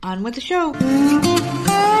On with the show.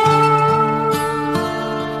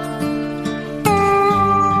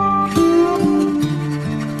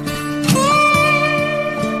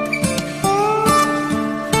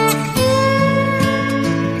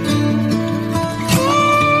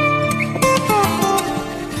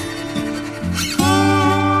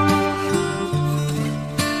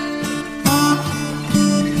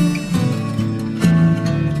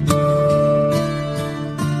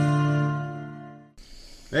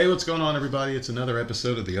 Hey, what's going on, everybody? It's another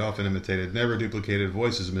episode of the often imitated, never duplicated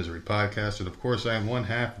Voices of Misery podcast. And of course, I am one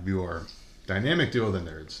half of your dynamic duo, the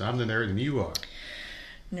nerds. I'm the nerd, and you are.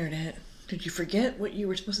 Nerdette, did you forget what you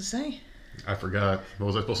were supposed to say? I forgot. What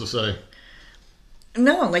was I supposed to say?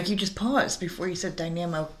 No, like you just paused before you said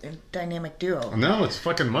dynamic duo. No, it's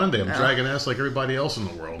fucking Monday. I'm dragging ass like everybody else in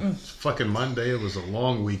the world. It's fucking Monday. It was a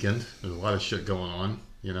long weekend. There's a lot of shit going on.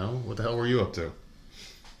 You know? What the hell were you up to?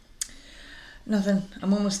 Nothing.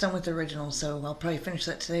 I'm almost done with the original, so I'll probably finish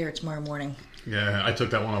that today or tomorrow morning. Yeah, I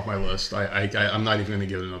took that one off my list. I'm not even going to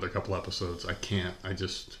give it another couple episodes. I can't. I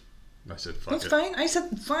said fuck That's it. fine. I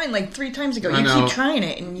said fine like 3 times ago. I You know. keep trying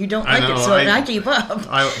it, and you don't like it, so I gave up.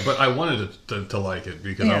 But I wanted to like it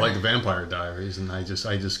because I like the Vampire Diaries, and I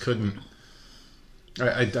just couldn't.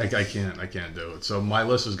 I can't do it. So my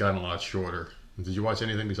list has gotten a lot shorter. Did you watch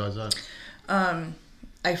anything besides that?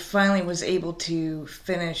 I finally was able to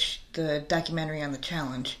finish the documentary on the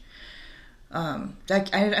challenge. I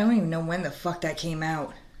don't even know when the fuck that came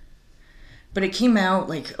out. But it came out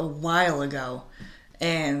like a while ago.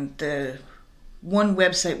 And the one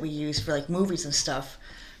website we use for like movies and stuff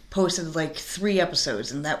posted like 3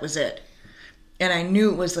 episodes, and that was it. And I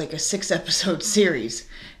knew it was like a 6-episode series.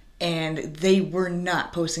 And they were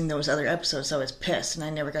not posting those other episodes, so I was pissed, and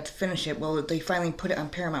I never got to finish it. Well, they finally put it on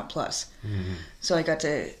Paramount Plus, so I got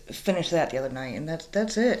to finish that the other night, and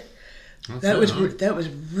that's it. That was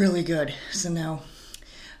really good. So now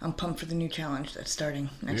I'm pumped for the new challenge that's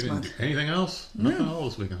starting next month. Anything else? Nothing all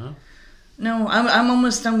this weekend, huh? No, I'm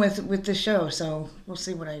almost done with the show, so we'll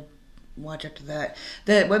see what I watch after that.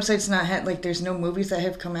 The website's not like there's no movies that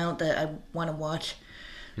have come out that I want to watch.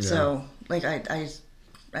 Yeah. So like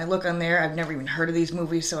I look on there, I've never even heard of these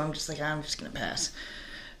movies, so I'm just like, I'm just going to pass.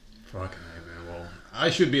 Fucking A, man. Well, I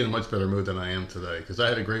should be in a much better mood than I am today, because I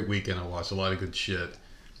had a great weekend. I watched a lot of good shit.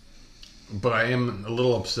 But I am a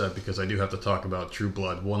little upset because I do have to talk about True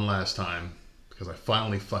Blood one last time, because I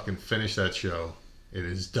finally fucking finished that show. It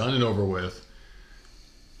is done and over with.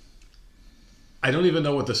 I don't even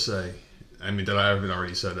know what to say. I mean, I haven't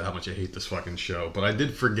already said how much I hate this fucking show, but I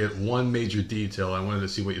did forget one major detail. I wanted to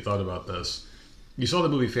see what you thought about this. You saw the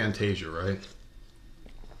movie Fantasia, right?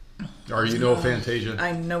 Or you know Fantasia?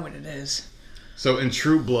 I know what it is. So in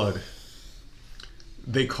True Blood,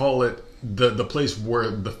 they call it the place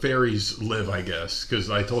where the fairies live, I guess. Because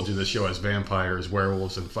I told you this show has vampires,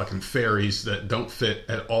 werewolves, and fucking fairies that don't fit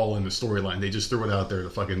at all in the storyline. They just threw it out there to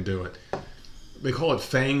fucking do it. They call it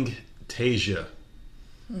Fangtasia.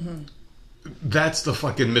 Mm-hmm. That's the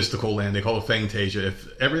fucking mystical land. They call it Fangtasia.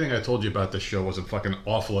 If everything I told you about this show wasn't fucking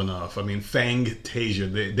awful enough, I mean,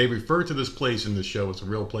 Fangtasia. They refer to this place in the show as a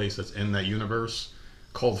real place that's in that universe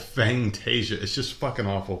called Fangtasia. It's just fucking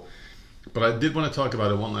awful. But I did want to talk about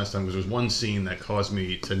it one last time because there's one scene that caused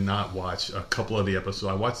me to not watch a couple of the episodes.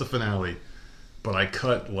 I watched the finale, but I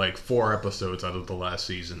cut like 4 episodes out of the last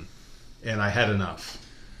season, and I had enough.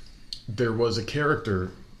 There was a character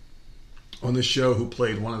on the show who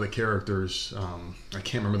played one of the characters. I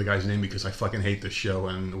can't remember the guy's name because I fucking hate this show,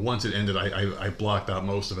 and once it ended I blocked out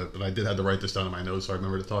most of it, but I did have to write this down in my notes so I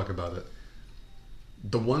remember to talk about it.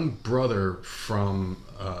 The one brother from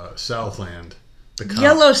Southland, the cop.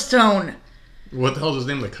 Yellowstone. What the hell is his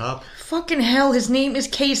name, the cop? Fucking hell, his name is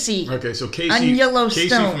Casey. Okay, so on Yellowstone.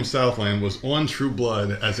 Casey from Southland was on True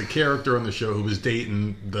Blood as a character on the show who was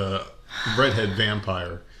dating the redhead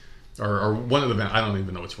vampire, or one of the I don't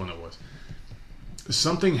even know which one it was.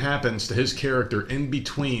 Something happens to his character in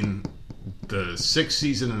between the 6th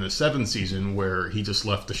season and the 7th season where he just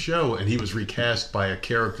left the show, and he was recast by a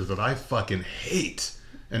character that I fucking hate,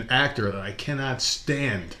 an actor that I cannot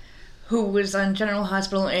stand. Who was on General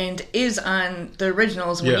Hospital and is on the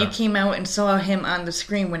originals when you came out and saw him on the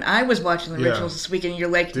screen when I was watching the originals this weekend. You're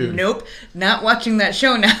like, dude, nope, not watching that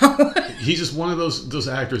show now. He's just one of those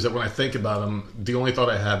actors that when I think about him, the only thought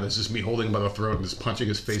I have is just me holding him by the throat and just punching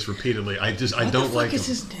his face repeatedly. I don't like him. What the fuck is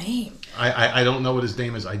his name? I don't know what his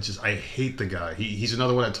name is. I hate the guy. He's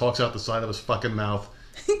another one that talks out the side of his fucking mouth.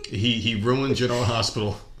 He ruined General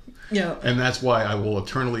Hospital. Yeah. And that's why I will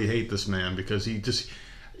eternally hate this man, because he just...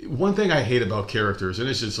 One thing I hate about characters, and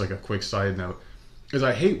it's just like a quick side note, is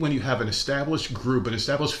I hate when you have an established group, an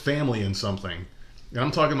established family in something, And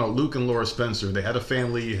I'm talking about Luke and Laura Spencer. They had a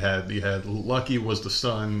family. You had Lucky was the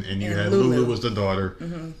son, and you had Lulu was the daughter.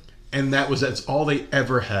 Mm-hmm. And that's all they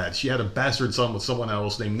ever had. She had a bastard son with someone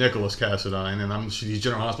else named Nicholas Cassadine, and these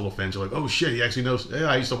General Hospital fans are like, oh shit, he actually knows. Yeah,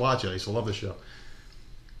 I used to watch it. I used to love the show.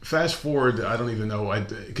 Fast forward, I don't even know,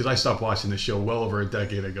 because I stopped watching the show well over a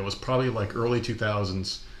decade ago. It was probably like early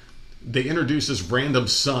 2000s. They introduced this random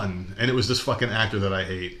son, and it was this fucking actor that I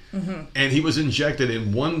hate. Mm-hmm. And he was injected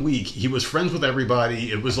in 1 week. He was friends with everybody.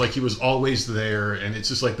 It was like he was always there, and it's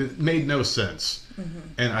just like, it made no sense. Mm-hmm.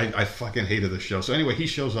 And I fucking hated the show. So anyway, he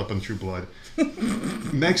shows up in True Blood.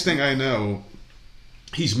 Next thing I know,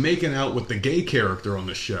 he's making out with the gay character on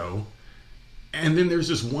the show. And then there's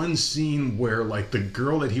this one scene where, like, the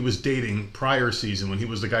girl that he was dating prior season, when he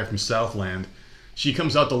was the guy from Southland, she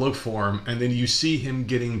comes out to look for him, and then you see him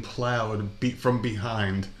getting plowed from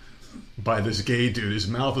behind by this gay dude. His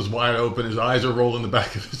mouth is wide open, his eyes are rolling the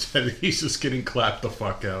back of his head, and he's just getting clapped the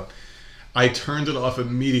fuck out. I turned it off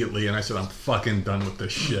immediately, and I said, I'm fucking done with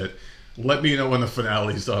this shit. Let me know when the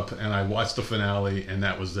finale's up. And I watched the finale, and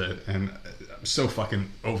that was it. And I'm so fucking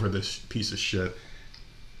over this piece of shit.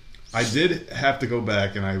 I did have to go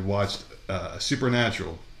back, and I watched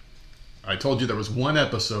Supernatural. I told you there was one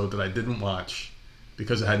episode that I didn't watch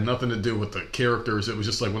because it had nothing to do with the characters. It was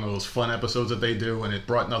just like one of those fun episodes that they do, and it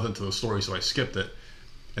brought nothing to the story, so I skipped it.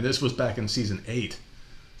 And this was back in season 8.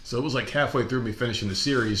 So it was like halfway through me finishing the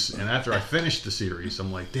series, and after I finished the series,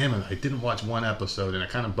 I'm like, damn it, I didn't watch one episode, and it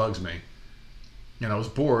kind of bugs me. And I was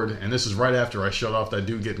bored, and this is right after I shut off that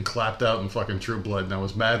dude getting clapped out in fucking True Blood, and I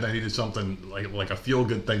was mad that I needed something like a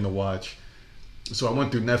feel-good thing to watch. So I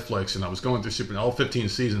went through Netflix, and I was going through all 15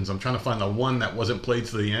 seasons. I'm trying to find the one that wasn't played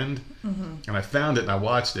to the end, and I found it, and I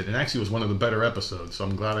watched it, and actually it was one of the better episodes, so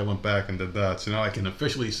I'm glad I went back and did that. So now I can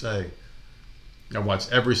officially say I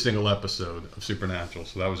watched every single episode of Supernatural,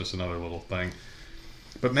 so that was just another little thing.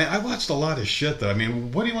 But man, I watched a lot of shit though. I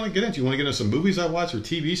mean, what do you want to get into? You want to get into some movies I watched or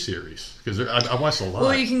TV series? Because I watched a lot.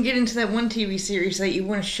 Well, you can get into that one TV series that you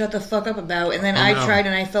want to shut the fuck up about, and then I tried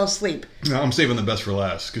and I fell asleep. No, I'm saving the best for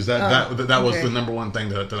last, because that was the number one thing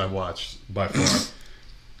that I watched by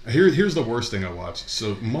far. Here's the worst thing I watched.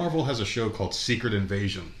 So Marvel has a show called Secret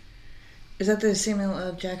Invasion. Is that the Samuel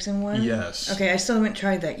L. Jackson one? Yes. Okay, I still haven't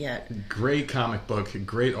tried that yet. Great comic book,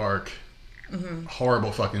 great arc. Mm-hmm.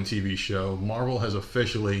 Horrible fucking TV show. Marvel has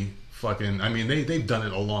officially fucking... I mean, they've done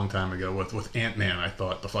it a long time ago with Ant-Man, I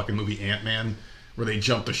thought. The fucking movie Ant-Man, where they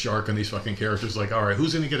jumped the shark on these fucking characters. Like, all right,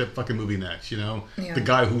 who's going to get a fucking movie next, you know? Yeah. The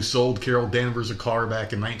guy who sold Carol Danvers a car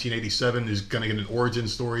back in 1987 is going to get an origin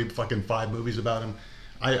story, fucking 5 movies about him.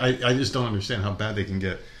 I just don't understand how bad they can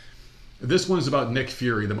get. This one's about Nick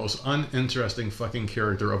Fury, the most uninteresting fucking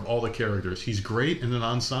character of all the characters. He's great in an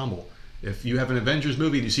ensemble. If you have an Avengers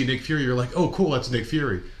movie and you see Nick Fury, you're like, oh, cool, that's Nick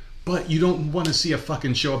Fury. But you don't want to see a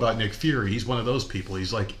fucking show about Nick Fury. He's one of those people.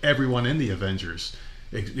 He's like everyone in the Avengers,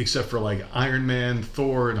 except for like Iron Man,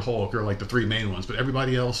 Thor, and Hulk are like the 3 main ones. But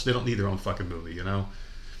everybody else, they don't need their own fucking movie, you know?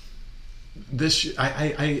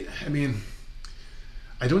 I mean...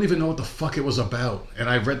 I don't even know what the fuck it was about. And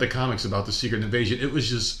I read the comics about the Secret Invasion. It was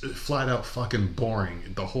just flat out fucking boring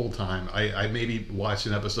the whole time. I maybe watched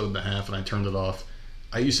an episode and a half and I turned it off.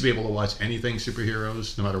 I used to be able to watch anything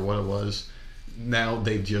superheroes, no matter what it was. Now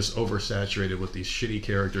they've just oversaturated with these shitty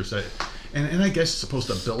characters that... And I guess it's supposed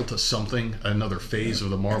to build to something, another phase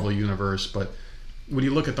of the Marvel Universe, but... when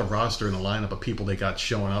you look at the roster and the lineup of people they got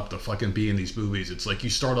showing up to fucking be in these movies, it's like you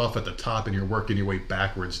start off at the top and you're working your way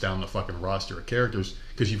backwards down the fucking roster of characters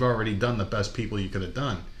because you've already done the best people you could have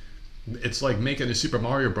done. It's like making a Super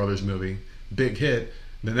Mario Brothers movie, big hit.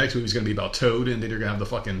 The next movie's going to be about Toad, and then you're going to have the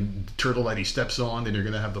fucking turtle that he steps on, then you're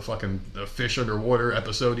going to have the fucking fish underwater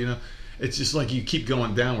episode, you know? It's just like you keep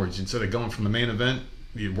going downwards. Instead of going from the main event,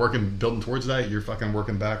 you're building towards that, you're fucking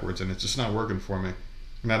working backwards, and it's just not working for me.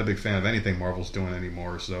 I'm not a big fan of anything Marvel's doing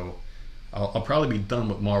anymore, so I'll probably be done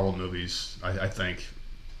with Marvel movies, I think,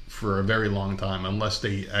 for a very long time, unless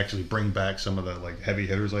they actually bring back some of the like heavy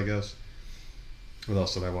hitters, I guess. What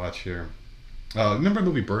else did I watch here? Remember the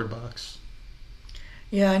movie Bird Box?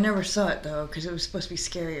 Yeah, I never saw it, though, because it was supposed to be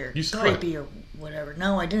scary or creepy or whatever.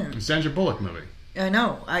 No, I didn't. It's Sandra Bullock movie. I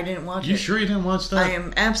know. I didn't watch it. You sure you didn't watch that? I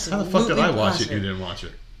am absolutely How the fuck did I watch it and you didn't watch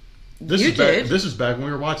it? This is back when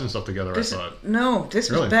we were watching stuff together, I thought. No, this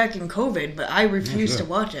was back in COVID, but I refused to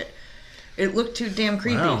watch it. It looked too damn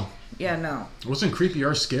creepy. Wow. Yeah, no. It wasn't creepy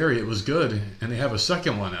or scary. It was good. And they have a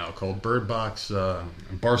second one out called Bird Box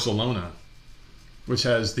Barcelona, which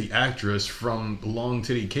has the actress from the Long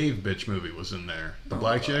Titty Cave Bitch movie was in there. The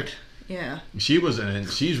black chick. Yeah. She was in it.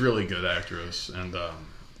 She's a really good actress. And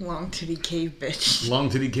Long titty cave bitch. Long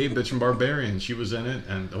titty cave bitch from Barbarian. She was in it,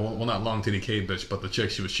 and well, not long titty cave bitch, but the chick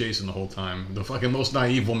she was chasing the whole time. The fucking most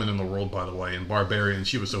naive woman in the world, by the way. In Barbarian,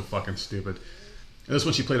 she was so fucking stupid. And this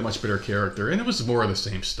one, she played a much better character, and it was more of the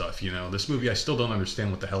same stuff. You know, this movie, I still don't understand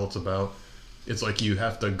what the hell it's about. It's like you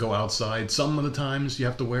have to go outside. Some of the times you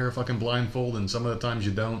have to wear a fucking blindfold, and some of the times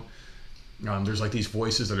you don't. There's like these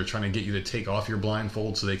voices that are trying to get you to take off your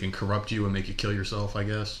blindfold so they can corrupt you and make you kill yourself, I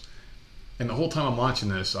guess. And the whole time I'm watching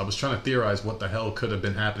this, I was trying to theorize what the hell could have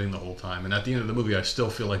been happening the whole time. And at the end of the movie, I still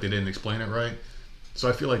feel like they didn't explain it right. So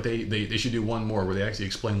I feel like they should do one more where they actually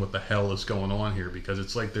explain what the hell is going on here. Because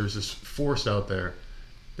it's like there's this force out there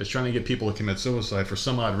that's trying to get people to commit suicide for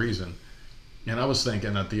some odd reason. And I was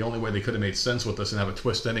thinking that the only way they could have made sense with this and have a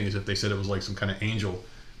twist ending is if they said it was like some kind of angel.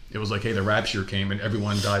 It was like, hey, the rapture came and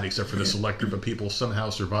everyone died except for this select group of people somehow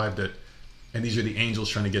survived it. And these are the angels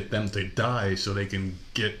trying to get them to die so they can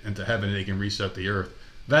get into heaven and they can reset the earth.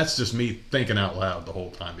 That's just me thinking out loud the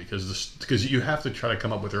whole time because you have to try to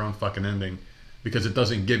come up with your own fucking ending because it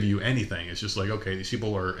doesn't give you anything. It's just like, okay, these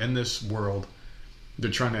people are in this world.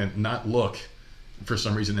 They're trying to not look for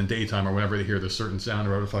some reason in daytime or whenever they hear this certain sound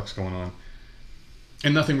or whatever the fuck's going on.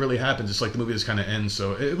 And nothing really happens. It's like the movie just kind of ends.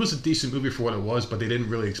 So it was a decent movie for what it was, but they didn't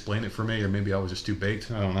really explain it for me, or maybe I was just too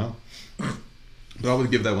baked. I don't know. But I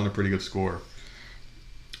would give that one a pretty good score.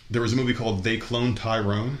 There was a movie called They Cloned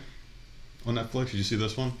Tyrone on Netflix. Did you see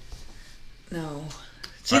this one? No.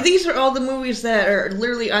 See, these are all the movies that are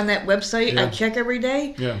literally on that website I check every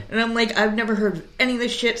day. Yeah. And I'm like, I've never heard of any of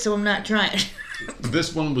this shit, so I'm not trying.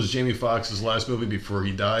 This one was Jamie Foxx's last movie before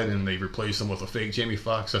he died, and they replaced him with a fake Jamie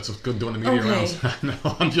Foxx. That's good doing the media rounds. No,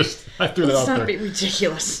 I threw that out there. Let's not be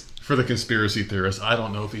ridiculous. For the conspiracy theorists, I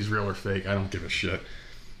don't know if he's real or fake. I don't give a shit.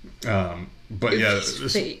 But yeah,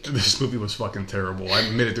 this movie was fucking terrible. I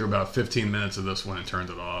made it through about 15 minutes of this one and turned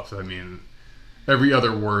it off. I mean, every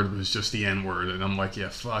other word was just the N word, and I'm like, yeah,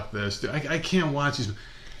 fuck this. I can't watch these.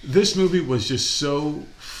 This movie was just so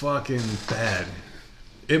fucking bad.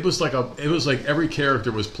 It was like every character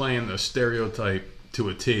was playing a stereotype to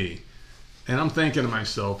a T. And I'm thinking to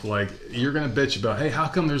myself, like, you're going to bitch about, hey, how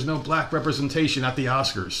come there's no black representation at the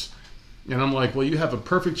Oscars? And I'm like, well, you have a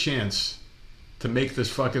perfect chance to make this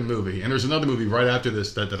fucking movie. And there's another movie right after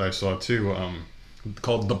this that I saw too,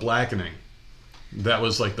 called The Blackening. That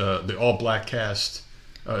was like the all-black cast.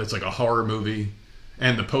 It's like a horror movie.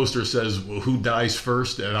 And the poster says, well, who dies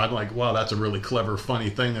first? And I'm like, wow, that's a really clever, funny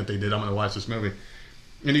thing that they did. I'm going to watch this movie.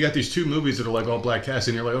 And you got these two movies that are like all black cast,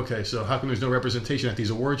 and you're like, okay, so how come there's no representation at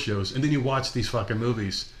these award shows? And then you watch these fucking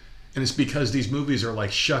movies, and it's because these movies are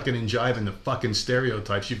like shucking and jiving the fucking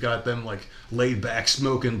stereotypes. You've got them like laid back,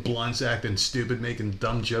 smoking blunts, acting stupid, making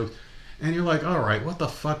dumb jokes, and you're like, all right, what the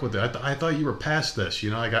fuck with that? I thought you were past this,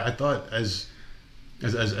 you know? Like I thought as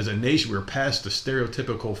a nation we were past the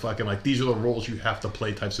stereotypical fucking like these are the roles you have to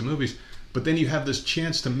play types of movies. But then you have this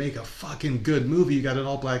chance to make a fucking good movie. You got an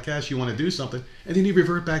all-black cast. You want to do something. And then you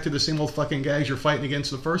revert back to the same old fucking gags you're fighting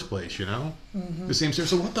against in the first place, you know? Mm-hmm. The same stuff.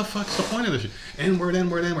 So what the fuck's the point of this shit? N-word,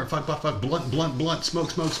 N-word, N-word, fuck, blunt,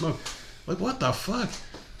 smoke. Like, what the fuck?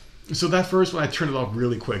 So that first one, I turned it off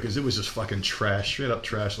really quick because it was just fucking trash. Straight up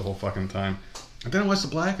trash the whole fucking time. And then I watched The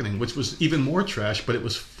Blackening, which was even more trash, but it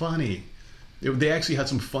was funny. They actually had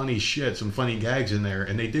some funny shit, some funny gags in there.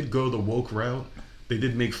 And they did go the woke route. They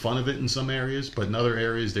did make fun of it in some areas, but in other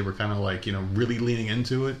areas they were kind of like, you know, really leaning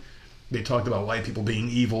into it. They talked about white people being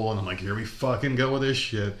evil, and I'm like, here we fucking go with this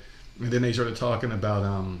shit. And then they started talking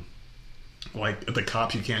about, like the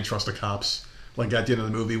cops. You can't trust the cops. Like at the end of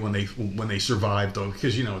the movie when they survived, though,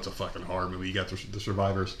 because you know it's a fucking horror movie. You got the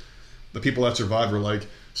survivors. The people that survived were like,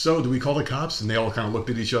 so do we call the cops? And they all kind of looked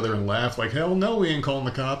at each other and laughed, like, hell no, we ain't calling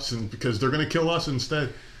the cops, and because they're gonna kill us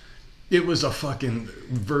instead. It was a fucking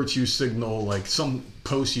virtue signal, like some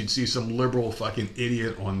post you'd see some liberal fucking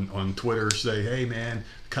idiot on Twitter say, hey man,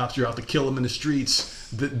 cops are out to kill them in the streets.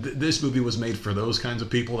 This movie was made for those kinds of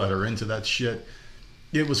people that are into that shit.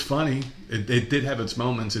 It was funny. It did have its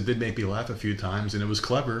moments. It did make me laugh a few times, and it was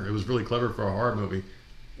clever. It was really clever for a horror movie.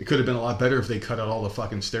 It could have been a lot better if they cut out all the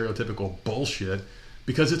fucking stereotypical bullshit.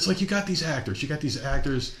 Because it's like you got these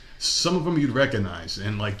actors, some of them you'd recognize.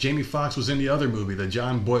 And like Jamie Foxx was in the other movie. The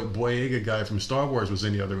John Boyega guy from Star Wars was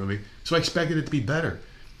in the other movie. So I expected it to be better.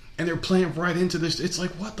 And they're playing right into this. It's like,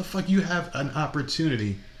 what the fuck? You have an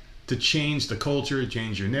opportunity to change the culture,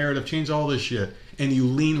 change your narrative, change all this shit. And you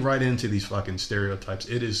lean right into these fucking stereotypes.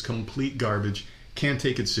 It is complete garbage. Can't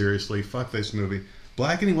take it seriously. Fuck this movie.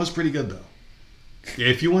 Blackening was pretty good though.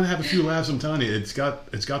 If you want to have a few laughs, I'm telling you, it's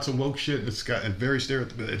got some woke shit. It's got a very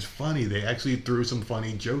stereotypical. It's funny. They actually threw some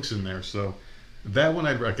funny jokes in there. So That one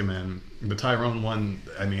I'd recommend. The Tyrone one,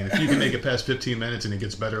 I mean, if you can make it past 15 minutes and it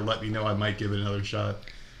gets better, let me know. I might give it another shot.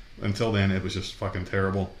 Until then, it was just fucking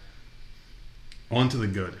terrible. On to the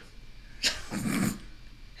good.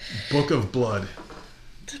 Book of Blood.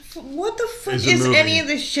 What the fuck is any of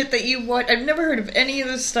this shit that you watch? I've never heard of any of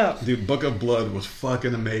this stuff. Dude, Book of Blood was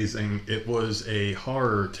fucking amazing. It was a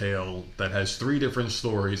horror tale that has 3 different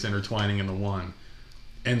stories intertwining into one.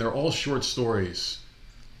 And they're all short stories.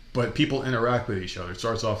 But people interact with each other. It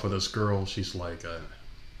starts off with this girl. She's like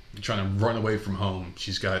trying to run away from home.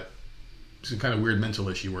 She's got some kind of weird mental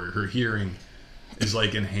issue where her hearing is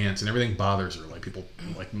like enhanced and everything bothers her. Like people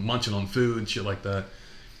like munching on food, shit like that.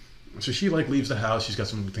 So she like leaves the house. She's got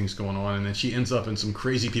some things going on, and then she ends up in some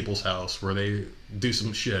crazy people's house where they do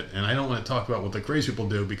some shit. And I don't want to talk about what the crazy people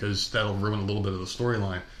do because that'll ruin a little bit of the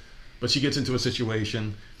storyline. But she gets into a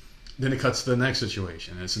situation, then it cuts to the next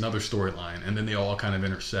situation, and it's another storyline, and then they all kind of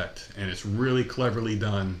intersect, and it's really cleverly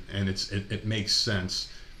done, and it makes sense.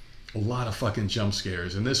 A lot of fucking jump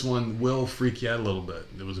scares, and this one will freak you out a little bit.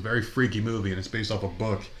 It was a very freaky movie, and it's based off a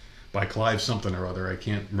book by Clive something or other. I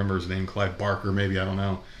can't remember his name, Clive Barker, maybe, I don't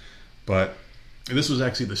know. But this was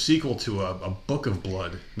actually the sequel to a Book of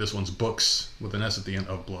Blood. This one's Books with an S at the end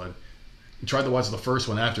of Blood. I tried to watch the first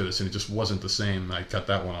one after this, and it just wasn't the same. I cut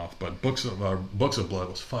that one off. But Books of Blood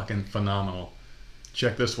was fucking phenomenal.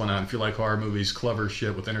 Check this one out. If you like horror movies, clever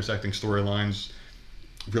shit with intersecting storylines,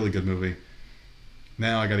 really good movie.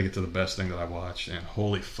 Now I got to get to the best thing that I watched, and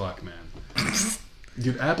holy fuck, man.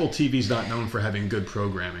 Dude, Apple TV's not known for having good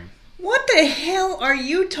programming. What the hell are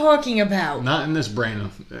you talking about? Not in this brain.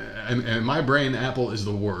 In my brain, Apple is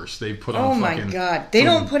the worst. They put on fucking... Oh my god. They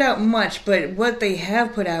don't put out much, but what they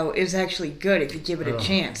have put out is actually good if you give it a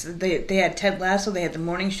chance. They had Ted Lasso, they had The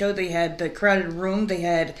Morning Show, they had The Crowded Room, they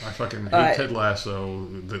had... I fucking hate Ted Lasso.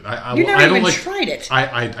 You never even tried it.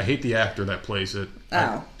 I hate the actor that plays it.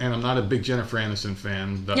 Oh. And I'm not a big Jennifer Aniston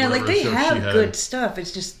fan. Yeah, like they have good stuff.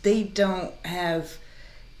 It's just they don't have...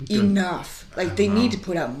 enough. Like they need to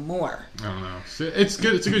put out more. I don't know. It's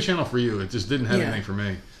good. It's a good channel for you. It just didn't have anything for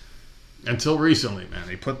me until recently, man.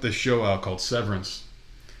 They put this show out called Severance.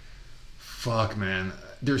 Fuck, man.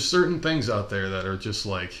 There's certain things out there that are just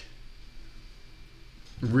like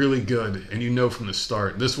really good, and you know from the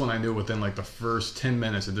start. This one I knew within like the first 10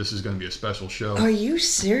 minutes that this is going to be a special show. Are you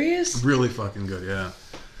serious? Really fucking good,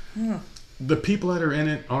 yeah. The people that are in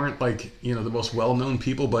it aren't like, you know, the most well-known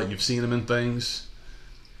people, but you've seen them in things.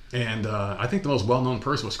 And I think the most well-known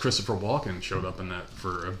person was Christopher Walken. Showed up in that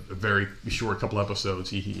for a very short couple episodes.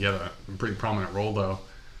 He had a pretty prominent role, though.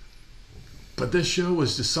 But this show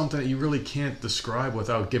was just something that you really can't describe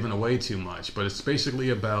without giving away too much. But it's basically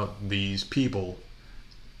about these people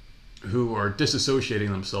who are disassociating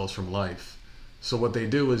themselves from life. So what they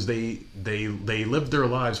do is they live their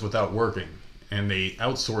lives without working. And they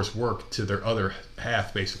outsource work to their other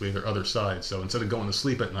half, basically, their other side. So instead of going to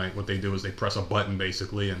sleep at night, what they do is they press a button,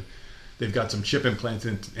 basically, and they've got some chip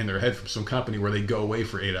implanted in their head from some company where they go away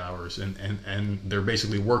for 8 hours, and they're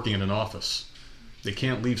basically working in an office. They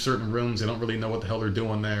can't leave certain rooms. They don't really know what the hell they're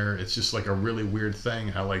doing there. It's just like a really weird thing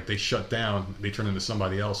how, like, they shut down, they turn into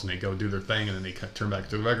somebody else, and they go do their thing, and then they turn back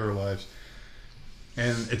to their regular lives.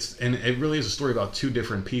 And it really is a story about 2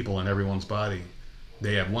 different people in everyone's body.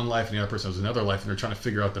 They have one life and the other person has another life, and they're trying to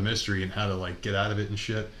figure out the mystery and how to like get out of it and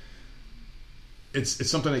shit. It's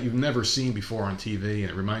something that you've never seen before on TV, and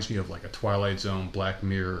it reminds me of like a Twilight Zone, Black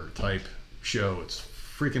Mirror type show. It's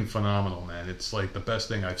freaking phenomenal, man. It's like the best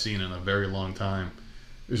thing I've seen in a very long time.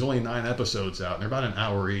 There's only 9 episodes out, and they're about an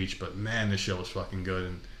hour each, but man, this show is fucking good.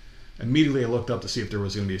 And immediately I looked up to see if there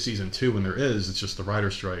was going to be a season 2, and there is. It's just the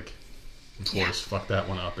writer's strike. Of course, fuck that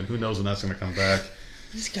one up, and who knows when that's going to come back.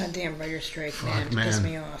 This goddamn writer's strike, man, pissed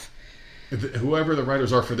me off. Whoever the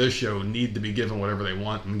writers are for this show need to be given whatever they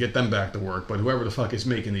want and get them back to work. But whoever the fuck is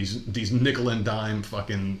making these nickel and dime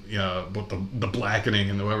fucking, with the blackening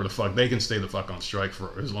and whoever the fuck, they can stay the fuck on strike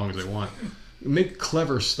for as long as they want. Make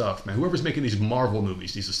clever stuff, man. Whoever's making these Marvel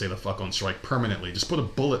movies needs to stay the fuck on strike permanently. Just put a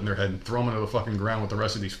bullet in their head and throw them into the fucking ground with the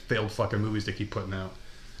rest of these failed fucking movies they keep putting out.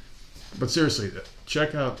 But seriously,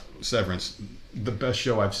 check out Severance. The best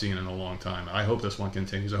show I've seen in a long time. I hope this one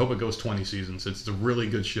continues. I hope it goes 20 seasons. It's a really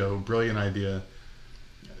good show. Brilliant idea.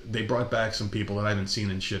 They brought back some people that I haven't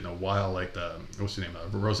seen in shit in a while, like what's her name?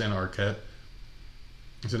 Rosanna Arquette.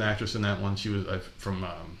 She's an actress in that one. She was from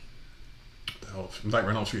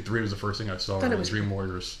Nightmare on Elm Street 3 was the first thing I saw. It was Dream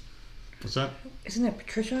Warriors. What's that? Isn't that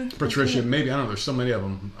Patricia? Patricia, maybe. I don't know. There's so many of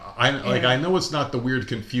them. I know it's not the weird,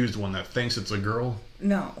 confused one that thinks it's a girl.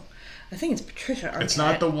 No. I think it's Patricia Arquette. It's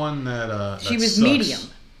not the one that she was sucks. Medium,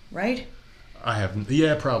 right? I haven't.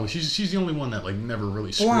 Yeah, probably. She's the only one that like never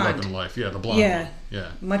really screwed up Blonde. in life. Yeah, the blonde. Yeah. One.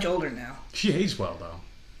 Yeah. Much older now. She aged well though.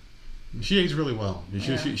 She aged really well.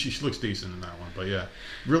 Yeah. She looks decent in that one. But yeah,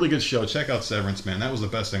 really good show. Check out Severance, man. That was the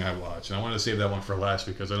best thing I watched. And I wanted to save that one for last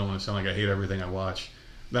because I don't want to sound like I hate everything I watch.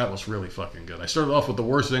 That was really fucking good. I started off with the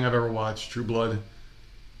worst thing I've ever watched, True Blood.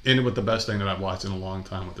 Ended with the best thing that I've watched in a long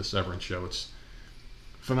time with the Severance show. It's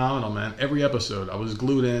phenomenal, man. Every episode, I was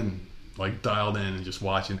glued in, like dialed in, and just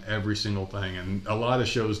watching every single thing. And a lot of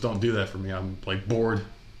shows don't do that for me. I'm like bored.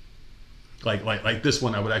 Like this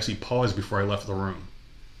one, I would actually pause before I left the room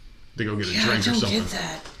to go get a drink or something. I don't get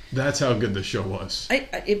that. That's how good the show was.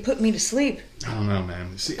 It put me to sleep. I don't know,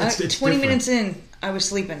 man. See, it's 20 different. minutes in, I was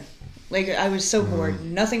sleeping. Like, I was so bored.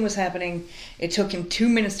 Nothing was happening. It took him 2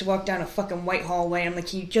 minutes to walk down a fucking white hallway. I'm like,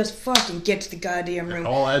 can you just fucking get to the goddamn room? It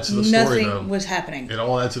all adds to the story, though. Nothing was happening. It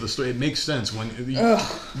all adds to the story. It makes sense when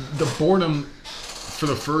the boredom for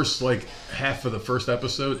the first like half of the first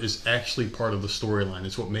episode is actually part of the storyline.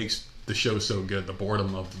 It's what makes the show so good. The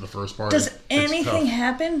boredom of the first part. Does anything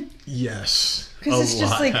happen? Yes. Because it's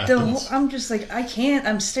just like I'm just like, I can't.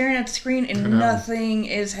 I'm staring at the screen and nothing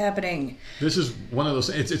is happening. This is one of those.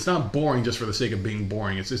 It's not boring just for the sake of being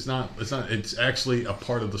boring. It's not. It's actually a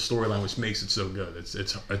part of the storyline which makes it so good.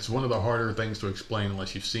 It's one of the harder things to explain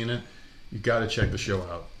unless you've seen it. You got to check the show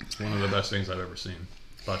out. It's one of the best things I've ever seen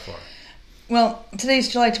by far. Well,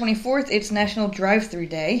 today's July 24th. It's National Drive-Thru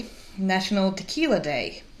Day, National Tequila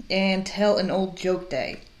Day, and Tell an Old Joke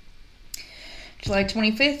Day. July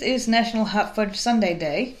 25th is National Hot Fudge Sundae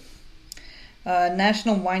Day,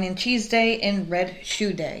 National Wine and Cheese Day, and Red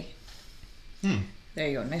Shoe Day. There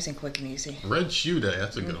you go. Nice and quick and easy. Red Shoe Day.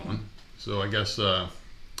 That's a good one. So I guess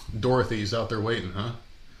Dorothy's out there waiting, huh?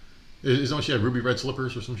 Isn't she have ruby red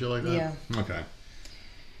slippers or some shit like that? Yeah. Okay.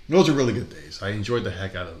 Those are really good days. I enjoyed the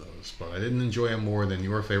heck out of those, but I didn't enjoy them more than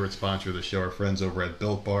your favorite sponsor of the show, our friends over at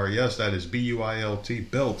Built Bar. Yes, that is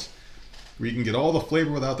BUILT, Built, where you can get all the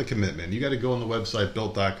flavor without the commitment. You got to go on the website,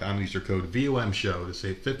 built.com, and use your code VOMSHOW to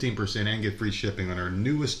save 15% and get free shipping on our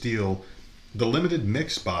newest deal, the limited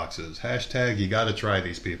mix boxes. Hashtag, you got to try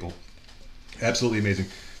these, people. Absolutely amazing.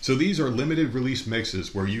 So these are limited release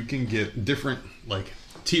mixes where you can get different, like,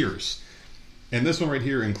 tiers. And this one right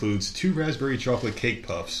here includes 2 raspberry chocolate cake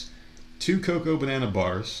puffs, 2 cocoa banana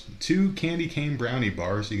bars, 2 candy cane brownie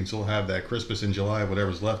bars. You can still have that Christmas in July,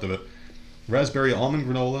 whatever's left of it. Raspberry almond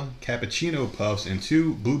granola, cappuccino puffs, and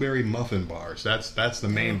 2 blueberry muffin bars. That's the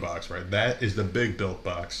main box, right? That is the big Built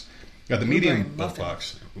box. Got the medium Built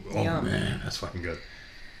box. Oh man, that's fucking good.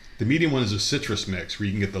 The medium one is a citrus mix where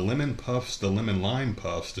you can get the lemon puffs, the lemon lime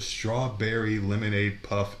puffs, the strawberry lemonade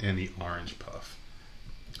puff, and the orange puff.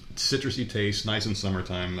 Citrusy taste, nice in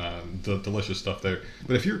summertime, delicious stuff there.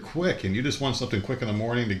 But if you're quick and you just want something quick in the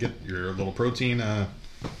morning to get your little protein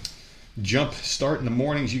jump start in the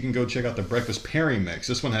mornings, you can go check out the breakfast pairing mix.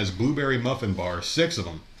 This one has blueberry muffin bars, 6 of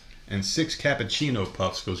them, and 6 cappuccino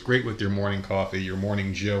puffs. Goes great with your morning coffee, your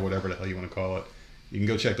morning Joe, whatever the hell you want to call it. You can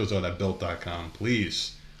go check those out at built.com.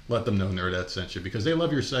 Please let them know Nerdette sent you because they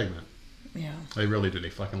love your segment. Yeah. They really do. They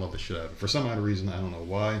fucking love the shit out of it. For some odd reason, I don't know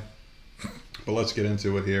why. But let's get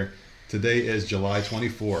into it here. Today is July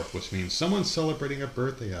 24th, which means someone's celebrating a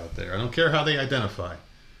birthday out there. I don't care how they identify,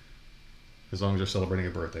 as long as they're celebrating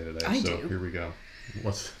a birthday today. I so do. Here we go.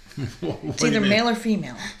 What It's either male or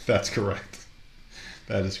female. That's correct.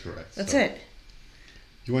 That is correct. That's it.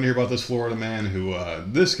 You want to hear about this Florida man who,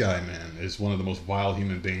 this guy, man, is one of the most vile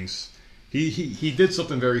human beings. He did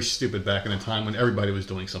something very stupid back in a time when everybody was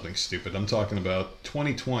doing something stupid. I'm talking about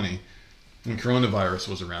 2020. When coronavirus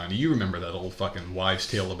was around, you remember that old fucking wives'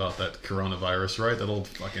 tale about that coronavirus, right? That old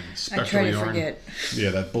fucking spectral I try to yarn. forget. Yeah,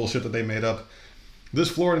 that bullshit that they made up. This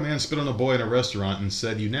Florida man spit on a boy in a restaurant and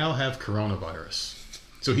said, "You now have coronavirus."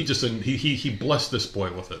 So he just he blessed this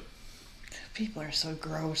boy with it. People are so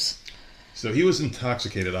gross. So he was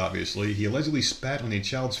intoxicated, obviously. He allegedly spat on a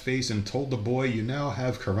child's face and told the boy, "You now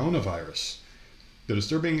have coronavirus." The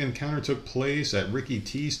disturbing encounter took place at Ricky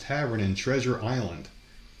T's Tavern in Treasure Island.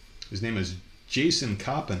 His name is Jason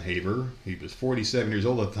Koppenhaver. He was 47 years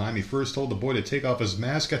old at the time. He first told the boy to take off his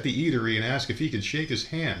mask at the eatery and ask if he could shake his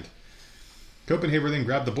hand. Koppenhaver then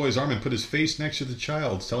grabbed the boy's arm and put his face next to the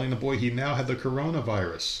child's, telling the boy he now had the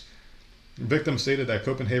coronavirus. The victim stated that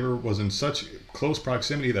Koppenhaver was in such close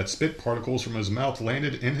proximity that spit particles from his mouth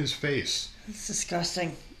landed in his face. It's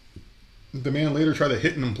disgusting. The man later tried to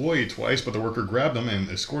hit an employee twice, but the worker grabbed him and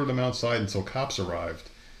escorted him outside until cops arrived.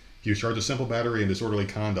 He was charged with simple battery and disorderly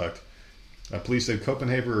conduct. Police said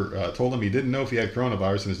Koppenhaver told him he didn't know if he had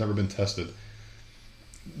coronavirus and has never been tested.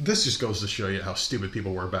 this just goes to show you how stupid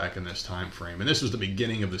people were back in this time frame. And this was the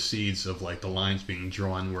beginning of the seeds of like the lines being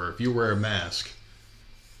drawn where if you wear a mask,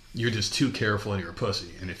 you're just too careful and you're a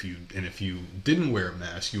pussy. And if you didn't wear a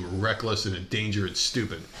mask, you were reckless and a danger and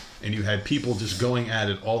stupid. And you had people just going at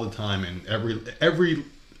it all the time, and every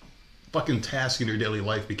fucking task in your daily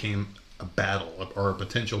life became a battle or a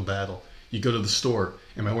potential battle. You go to the store.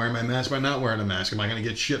 Am I wearing my mask? Am I not wearing a mask? Am I going to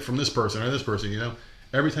get shit from this person or this person? You know,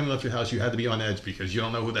 every time you left your house, you had to be on edge because you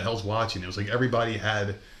don't know who the hell's watching. It was like everybody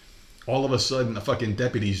had all of a sudden a fucking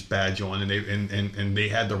deputy's badge on, and they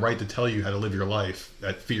had the right to tell you how to live your life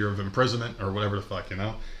at fear of imprisonment or whatever the fuck, you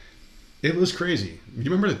know. It was crazy. You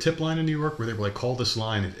remember the tip line in New York where they were like, call this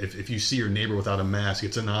line if you see your neighbor without a mask,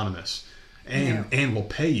 it's anonymous, and we'll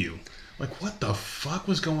pay you. Like, what the fuck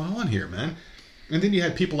was going on here, man? And then you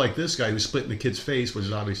had people like this guy who split in the kid's face, which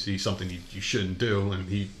is obviously something you shouldn't do.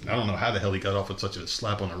 And I don't know how the hell he got off with such a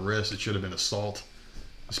slap on the wrist. It should have been assault.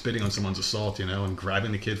 Spitting on someone's assault, you know, and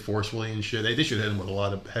grabbing the kid forcefully and shit. They should hit him with a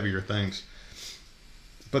lot of heavier things.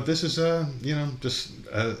 But this is, just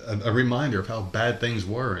a reminder of how bad things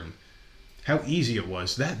were and how easy it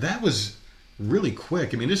was. That was really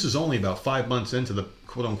quick. I mean, this is only about 5 months into the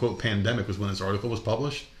quote-unquote pandemic was when this article was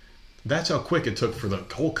published. That's how quick it took for the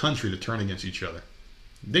whole country to turn against each other.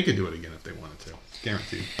 They could do it again if they wanted to.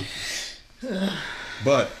 Guaranteed.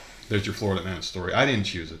 But there's your Florida man story. I didn't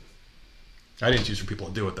choose it. I didn't choose for people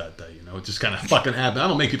to do it that day, you know. It just kind of fucking happened. I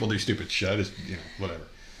don't make people do stupid shit. It's, whatever.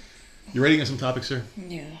 You ready to get some topics, sir?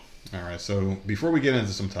 Yeah. All right, so before we get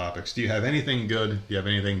into some topics, do you have anything good? Do you have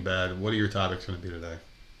anything bad? What are your topics going to be today?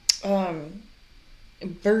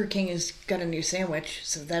 Burger King has got a new sandwich,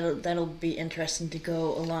 so that'll be interesting to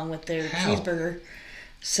go along with their cheeseburger.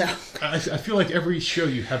 So I feel like every show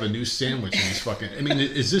you have a new sandwich in this fucking. I mean,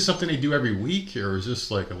 is this something they do every week, or is this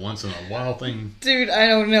like a once in a while thing? Dude, I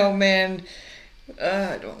don't know, man.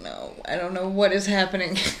 I don't know. I don't know what is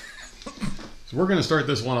happening. So we're gonna start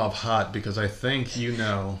this one off hot because I think you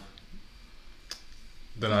know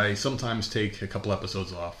that I sometimes take a couple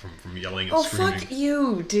episodes off from yelling and screaming. Oh, fuck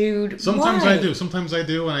you, dude. Sometimes Why? I do. Sometimes I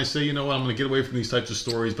do, and I say, you know what, I'm going to get away from these types of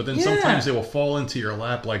stories, but then sometimes they will fall into your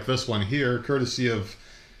lap like this one here, courtesy of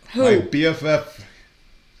my BFF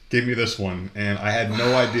gave me this one, and I had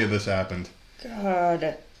no idea this happened.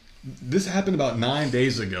 God. This happened about 9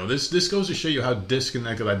 days ago. This goes to show you how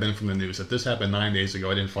disconnected I've been from the news. That this happened 9 days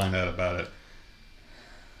ago. I didn't find out about it.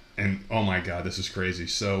 And, oh my God, this is crazy.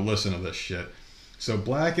 So, listen to this shit. So,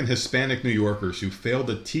 Black and Hispanic New Yorkers who failed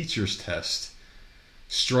the teacher's test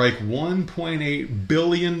strike $1.8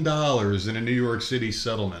 billion in a New York City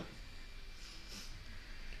settlement.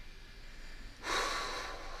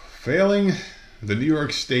 Failing the New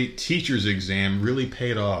York State teacher's exam really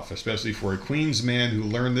paid off, especially for a Queens man who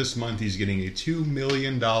learned this month he's getting a $2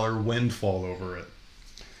 million windfall over it.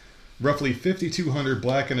 Roughly 5,200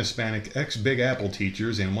 Black and Hispanic ex-Big Apple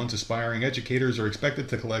teachers and once aspiring educators are expected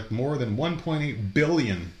to collect more than $1.8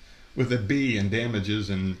 billion with a B in damages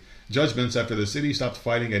and judgments after the city stopped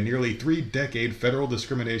fighting a nearly 3-decade federal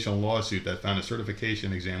discrimination lawsuit that found a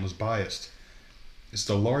certification exam was biased. It's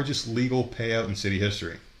the largest legal payout in city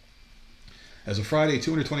history. As of Friday,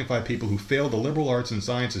 225 people who failed the liberal arts and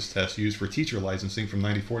sciences test used for teacher licensing from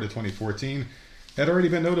 1994 to 2014 had already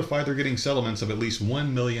been notified they're getting settlements of at least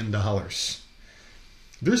 $1 million.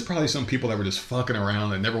 There's probably some people that were just fucking around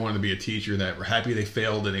that never wanted to be a teacher, that were happy they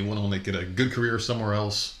failed and they went on to get a good career somewhere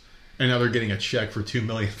else, and now they're getting a check for $2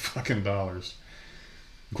 million fucking dollars.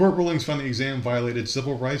 Court rulings found the exam violated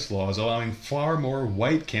civil rights laws, allowing far more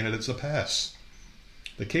white candidates to pass.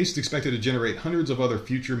 The case is expected to generate hundreds of other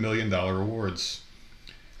future million-dollar awards.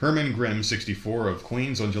 Herman Grimm, 64, of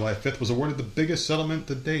Queens, on July 5th was awarded the biggest settlement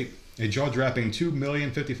to date, a jaw-dropping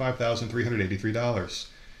 $2,055,383.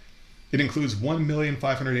 It includes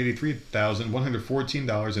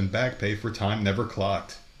 $1,583,114 in back pay for time never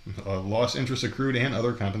clocked, lost interest accrued, and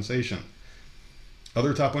other compensation.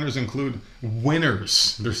 Other top winners include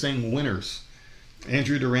winners. They're saying winners.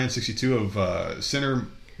 Andrew Duran, 62, of Center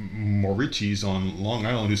Moriches on Long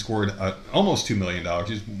Island, who scored almost $2 million.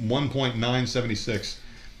 He's 1.976.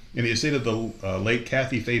 In the estate of the late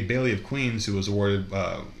Kathy Faye Bailey of Queens, who was awarded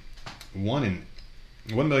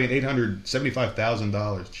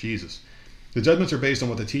 $1,875,000. Jesus. The judgments are based on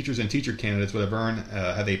what the teachers and teacher candidates would have earned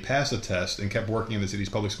had they passed the test and kept working in the city's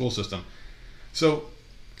public school system. So,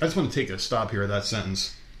 I just want to take a stop here at that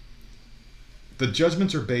sentence. The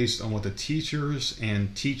judgments are based on what the teachers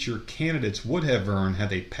and teacher candidates would have earned had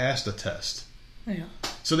they passed the test. Yeah.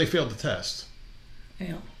 So they failed the test.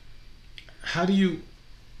 Yeah. How do you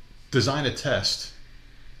design a test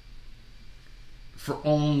for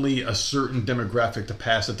only a certain demographic to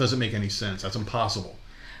pass? It doesn't make any sense. That's impossible.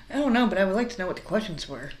 I don't know, but I would like to know what the questions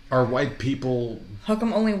were. Are white people... How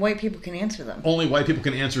come only white people can answer them? Only white people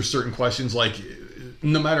can answer certain questions, like,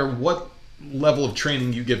 no matter what level of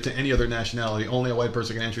training you give to any other nationality, only a white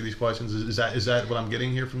person can answer these questions? Is that what I'm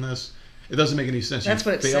getting here from this? It doesn't make any sense. That's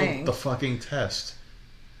what it's saying. You failed the fucking test.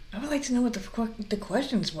 I would like to know what the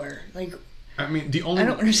questions were. Like, I mean, I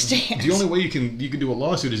don't understand. The only way you can do a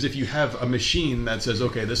lawsuit is if you have a machine that says,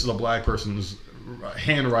 okay, this is a black person's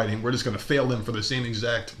handwriting. We're just going to fail them for the same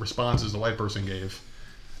exact responses the white person gave,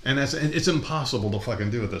 and it's impossible to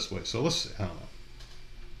fucking do it this way. So I don't know.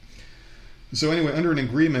 So anyway, under an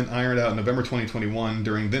agreement ironed out in November 2021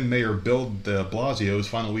 during then Mayor Bill de Blasio's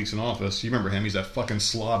final weeks in office, you remember him? He's that fucking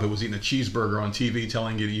slob who was eating a cheeseburger on TV,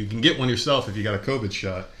 telling you can get one yourself if you got a COVID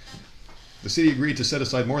shot. The city agreed to set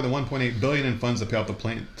aside more than $1.8 billion in funds to pay off the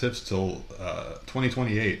plaintiffs till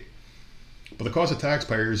 2028. But the cost of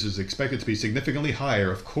taxpayers is expected to be significantly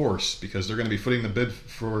higher, of course, because they're going to be footing the bid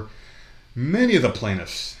for many of the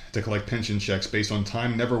plaintiffs to collect pension checks based on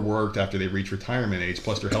time never worked after they reach retirement age,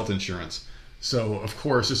 plus their health insurance. So, of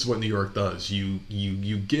course, this is what New York does.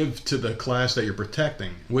 You give to the class that you're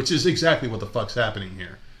protecting, which is exactly what the fuck's happening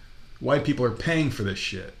here. White people are paying for this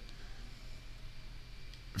shit.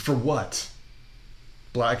 For what?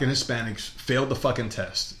 Black and Hispanics failed the fucking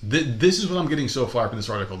test. This is what I'm getting so far from this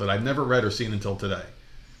article that I've never read or seen until today.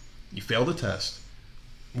 You failed the test.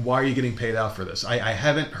 Why are you getting paid out for this? I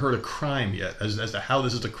haven't heard a crime yet as to how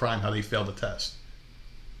this is a crime, how they failed the test.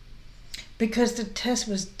 Because the test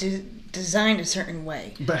was designed a certain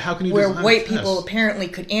way. But how can you where design white a test? people apparently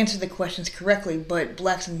could answer the questions correctly, but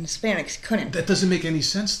blacks and Hispanics couldn't. That doesn't make any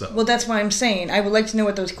sense, though. Well, that's why I'm saying I would like to know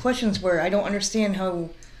what those questions were. I don't understand how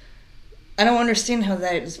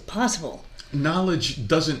that is possible. Knowledge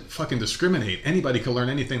doesn't fucking discriminate. Anybody can learn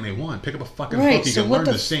anything they want. Pick up a fucking book, you can learn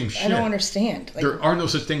the same shit. I don't understand. There are no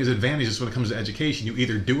such thing as advantages when it comes to education. You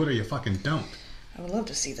either do it or you fucking don't. I would love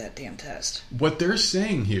to see that damn test. What they're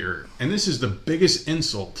saying here, and this is the biggest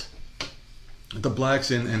insult to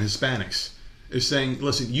blacks and Hispanics, is saying,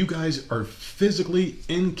 listen, you guys are physically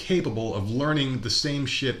incapable of learning the same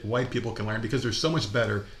shit white people can learn because they're so much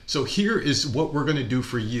better. So here is what we're going to do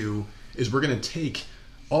for you, is we're going to take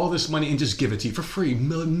all this money and just give it to you for free,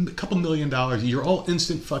 a couple $1 million. You're all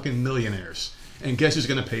instant fucking millionaires. And guess who's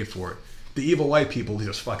going to pay for it? The evil white people,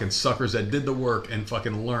 these fucking suckers that did the work and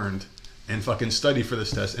fucking learned and fucking studied for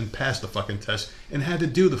this test and passed the fucking test and had to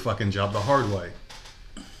do the fucking job the hard way.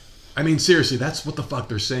 I mean, seriously, that's what the fuck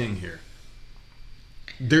they're saying here.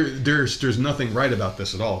 There's nothing right about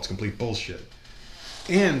this at all. It's complete bullshit.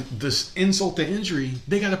 And this insult to injury,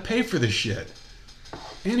 they gotta pay for this shit.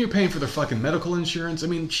 And you're paying for their fucking medical insurance. I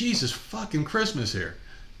mean, Jesus fucking Christmas here.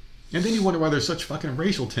 And then you wonder why there's such fucking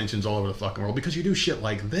racial tensions all over the fucking world, because you do shit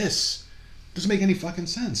like this. Doesn't make any fucking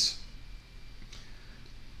sense.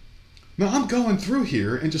 Now, I'm going through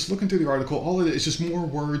here and just looking through the article. All of it is just more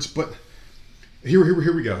words, but here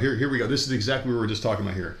we go. Here we go. This is exactly what we were just talking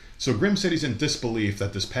about here. So Grimm said he's in disbelief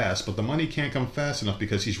that this passed, but the money can't come fast enough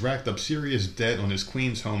because he's racked up serious debt on his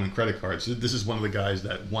Queens home and credit cards. This is one of the guys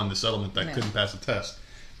that won the settlement that couldn't pass the test.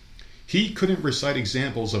 He couldn't recite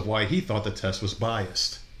examples of why he thought the test was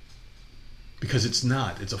biased. Because it's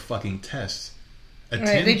not. It's a fucking test.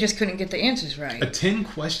 They just couldn't get the answers right. A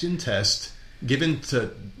 10-question test given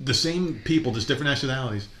to the same people, just different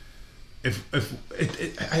nationalities.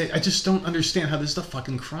 I just don't understand how this is a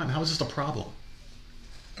fucking crime. How is this a problem?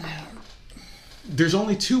 There's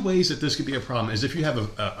only two ways that this could be a problem. Is if you have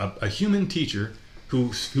a human teacher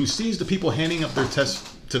who sees the people handing up their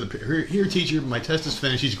tests to the here teacher, my test is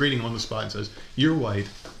finished. He's grading them on the spot and says, "You're white,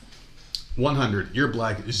 100. You're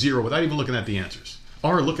black, 0," without even looking at the answers.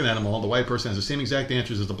 Or looking at them all, the white person has the same exact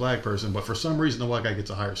answers as the black person, but for some reason the white guy gets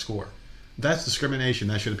a higher score. That's discrimination.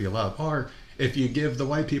 That shouldn't be allowed. Or if you give the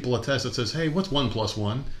white people a test that says, "Hey, what's 1 +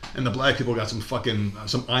 1?" and the black people got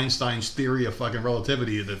some Einstein's theory of fucking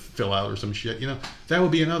relativity to fill out or some shit, that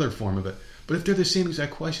would be another form of it. But if they're the same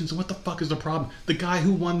exact questions, what the fuck is the problem? The guy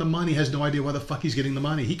who won the money has no idea why the fuck he's getting the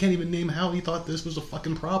money. He can't even name how he thought this was a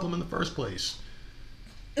fucking problem in the first place.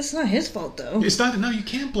 It's not his fault, though. It's not. No, you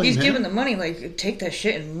can't blame him. He's given the money, take that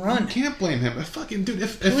shit and run. You can't blame him. Fucking dude,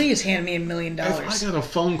 please hand me $1 million. If I got a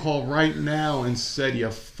phone call right now and said, "You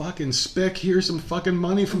fucking spick, here's some fucking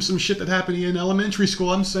money from some shit that happened to you in elementary school,"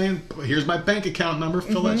 I'm saying, "Here's my bank account number.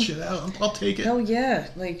 Fill that shit out. I'll take it." Hell yeah,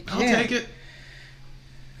 I'll take it.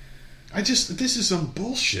 This is some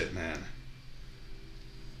bullshit, man.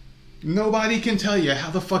 Nobody can tell you how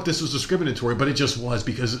the fuck this was discriminatory, but it just was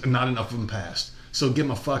because not enough of them passed. So give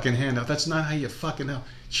them a fucking handout. That's not how you fucking help.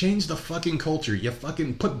 Change the fucking culture. You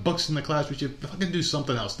fucking put books in the class, but you fucking do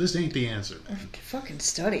something else. This ain't the answer. Fucking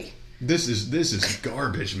study. This is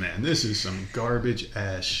garbage, man. This is some garbage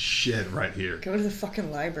ass shit right here. Go to the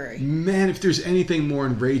fucking library. Man, if there's anything more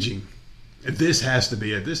enraging, this has to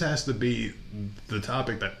be it. This has to be the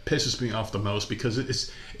topic that pisses me off the most because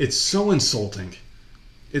it's so insulting.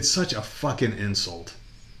 It's such a fucking insult.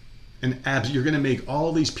 And you're going to make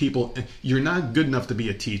all these people... You're not good enough to be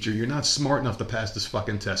a teacher. You're not smart enough to pass this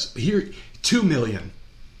fucking test. Here, 2 million.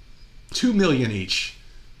 2 million each.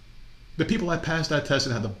 The people that passed that test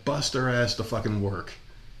and had to bust their ass to fucking work.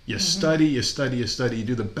 You study, you study, you study. You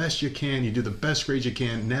do the best you can. You do the best grades you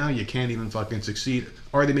can. Now you can't even fucking succeed.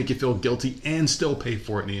 Or they make you feel guilty and still pay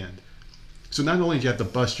for it in the end. So not only do you have to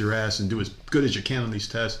bust your ass and do as good as you can on these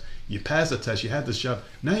tests, you pass the test, you had this job.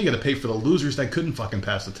 Now you got to pay for the losers that couldn't fucking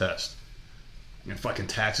pass the test. And fucking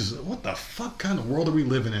taxes. What the fuck kind of world are we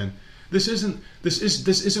living in? This isn't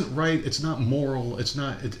right. It's not moral. It's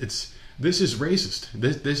not. This is racist.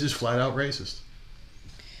 This is flat out racist.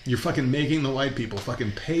 You're fucking making the white people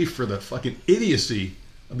fucking pay for the fucking idiocy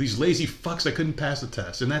of these lazy fucks that couldn't pass the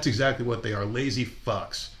test. And that's exactly what they are. Lazy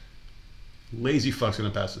fucks. Lazy fucks gonna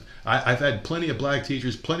pass it. I've had plenty of black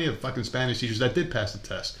teachers, plenty of fucking Spanish teachers that did pass the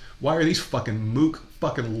test. Why are these fucking mook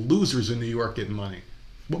fucking losers in New York getting money?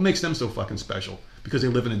 What makes them so fucking special? Because they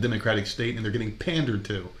live in a democratic state and they're getting pandered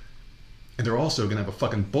to. And they're also gonna have a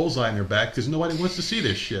fucking bullseye in their back because nobody wants to see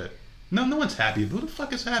this shit. No one's happy. Who the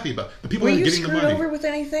fuck is happy about the people that are getting the money? Were you screwed over with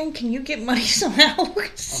anything? Can you get money somehow? I'll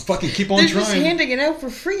fucking keep on They're trying. They're just handing it out for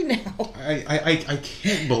free now. I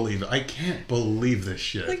can't believe it. I can't believe this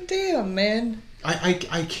shit. Like, damn, man.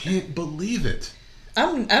 I can't believe it.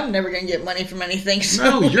 I'm never gonna get money from anything.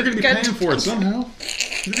 So no, you're gonna be paying for it somehow.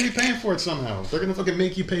 You're gonna be paying for it somehow. They're gonna fucking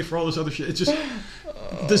make you pay for all this other shit. It's just,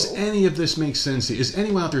 does any of this make sense to you? Is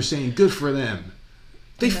anyone out there saying good for them?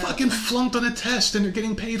 They fucking flunked on a test and they're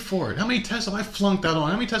getting paid for it. How many tests have I flunked out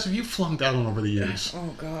on? How many tests have you flunked out on over the years?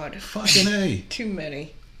 Oh, God. Fucking A. Too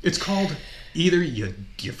many. It's called either you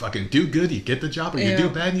fucking do good, you get the job, or you do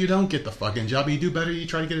bad and you don't get the fucking job, and you do better, you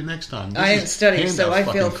try to get it next time. I didn't study, so I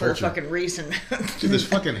feel for a fucking reason. Dude, this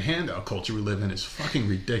fucking handout culture we live in is fucking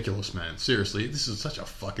ridiculous, man. Seriously, this is such a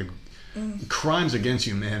fucking... crimes against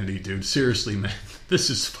humanity, dude. Seriously, man. This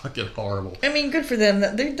is fucking horrible. I mean, good for them.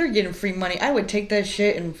 They're getting free money. I would take that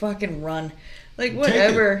shit and fucking run. Like,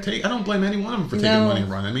 whatever. I don't blame any one of them for taking money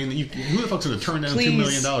and running. I mean, who the fuck's going to turn down $2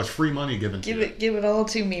 million free money given to you? Give it all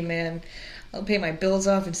to me, man. I'll pay my bills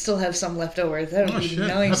off and still have some left over. That'll be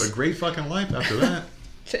nice. Have a great fucking life after that.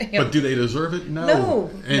 Damn. But do they deserve it? No.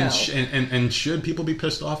 No. And should people be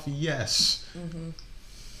pissed off? Yes. Mm-hmm.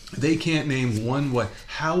 They can't name one way.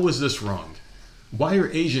 How was this wrong? Why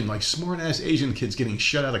are smart-ass Asian kids getting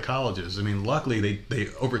shut out of colleges? I mean, luckily they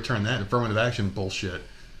overturned that affirmative action bullshit.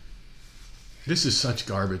 This is such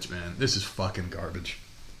garbage, man. This is fucking garbage.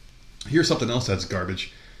 Here's something else that's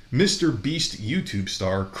garbage. Mr. Beast YouTube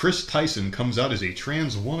star Chris Tyson comes out as a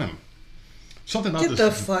trans woman. Something about Get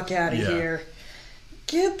the fuck out of here.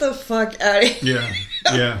 Get the fuck out of here.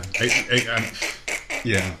 Yeah.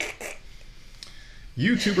 Yeah.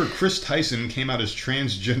 YouTuber Chris Tyson came out as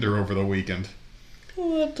transgender over the weekend.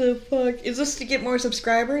 What the fuck? Is this to get more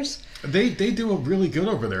subscribers? They do a really good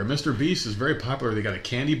over there. Mr. Beast is very popular. They got a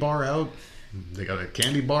candy bar out. They got a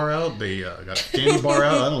candy bar out. They got a candy bar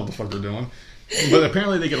out. I don't know what the fuck they're doing. But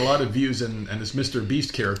apparently they get a lot of views, and this Mr.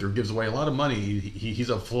 Beast character gives away a lot of money. He's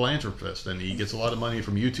a philanthropist, and he gets a lot of money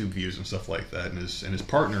from YouTube views and stuff like that. And his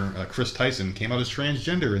partner, Chris Tyson, came out as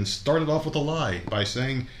transgender and started off with a lie by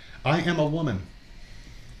saying, "I am a woman."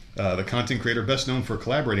 The content creator best known for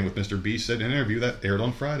collaborating with Mr. Beast said in an interview that aired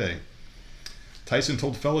on Friday. Tyson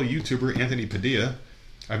told fellow YouTuber Anthony Padilla,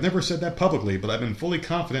 "I've never said that publicly, but I've been fully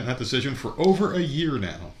confident in that decision for over a year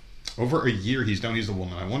now. Over a year he's known he's a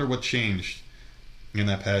woman. I wonder what changed in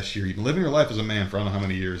that past year. You've been living your life as a man for I don't know how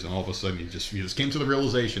many years, and all of a sudden you just came to the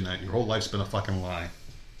realization that your whole life's been a fucking lie."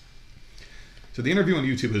 So the interview on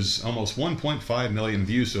YouTube has almost 1.5 million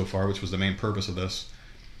views so far, which was the main purpose of this.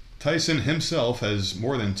 Tyson himself has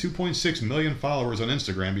more than 2.6 million followers on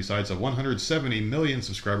Instagram, besides the 170 million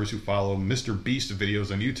subscribers who follow Mr. Beast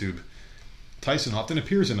videos on YouTube. Tyson often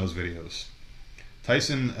appears in those videos.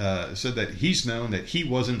 Tyson said that he's known that he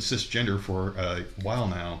wasn't cisgender for a while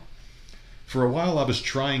now. "For a while I was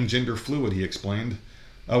trying gender fluid," he explained.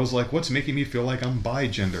 "I was like, what's making me feel like I'm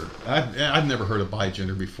bi-gender?" I've never heard of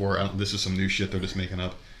bi-gender before. This is some new shit they're just making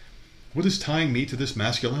up. "What is tying me to this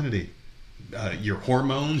masculinity? Your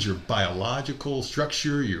hormones, your biological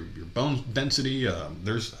structure, your bone density.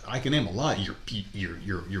 I can name a lot.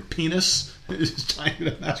 Your penis is tied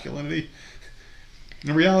to masculinity."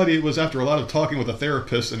 In reality, it was after a lot of talking with a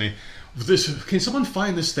therapist, and can someone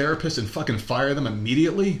find this therapist and fucking fire them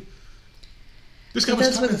immediately? This guy But was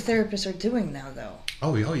that's what talking... the therapists are doing now, though.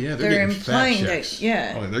 Oh yeah, They're getting implying fat that, checks.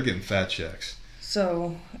 yeah. Oh, they're getting fat checks.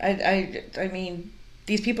 So, I mean,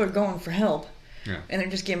 these people are going for help, Yeah. and they're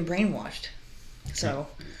just getting brainwashed. So...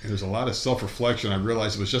 There's a lot of self-reflection. I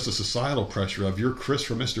realized it was just a societal pressure of, you're Chris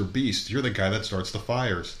from Mr. Beast. You're the guy that starts the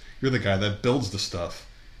fires. You're the guy that builds the stuff.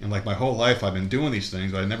 And like my whole life, I've been doing these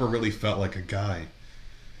things, but I never really felt like a guy.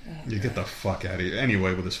 You get the fuck out of here.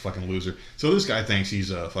 Anyway, with this fucking loser. So this guy thinks he's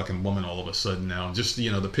a fucking woman all of a sudden now. Just,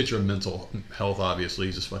 the picture of mental health, obviously.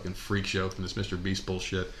 He's this fucking freak show from this Mr. Beast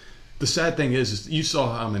bullshit. The sad thing is you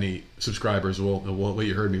saw how many subscribers, well,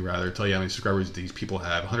 you heard me rather, tell you how many subscribers these people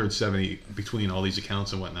have. 170 between all these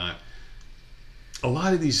accounts and whatnot. A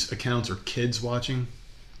lot of these accounts are kids watching.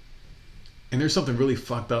 And there's something really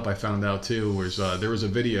fucked up I found out too, where there was a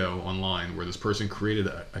video online where this person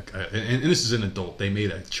created and this is an adult, they made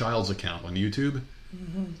a child's account on YouTube.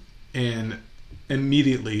 Mm-hmm. And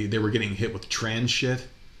immediately they were getting hit with trans shit.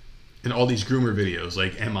 And all these groomer videos,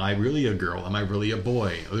 like, am I really a girl? Am I really a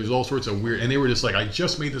boy? There's all sorts of weird... And they were just like, I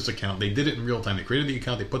just made this account. They did it in real time. They created the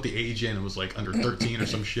account. They put the age in. It was like under 13 or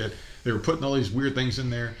some shit. They were putting all these weird things in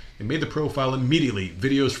there. They made the profile immediately.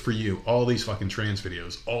 Videos for you. All these fucking trans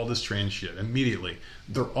videos. All this trans shit. Immediately.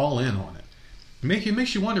 They're all in on it. It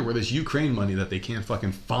makes you wonder where this Ukraine money that they can't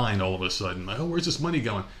fucking find all of a sudden. Like, oh, where's this money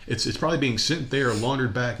going? It's probably being sent there,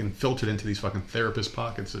 laundered back, and filtered into these fucking therapist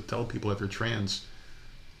pockets that tell people that they're trans.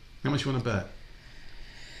 How much you want to bet?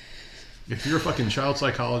 If you're a fucking child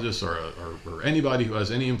psychologist or anybody who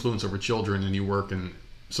has any influence over children and you work in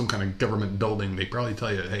some kind of government building, they probably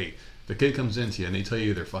tell you, hey, the kid comes into you and they tell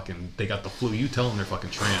you they got the flu. You tell them they're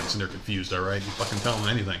fucking trans and they're confused, all right? You fucking tell them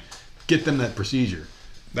anything. Get them that procedure.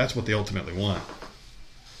 That's what they ultimately want.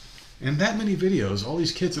 And that many videos, all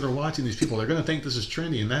these kids that are watching these people, they're going to think this is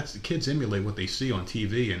trendy, and the kids emulate what they see on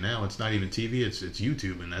TV, and now it's not even TV, it's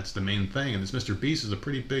YouTube, and that's the main thing. And this Mr. Beast is a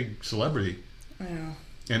pretty big celebrity. Yeah.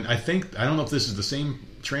 And I don't know if this is the same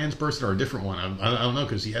trans person or a different one. I don't know,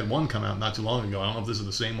 because he had one come out not too long ago. I don't know if this is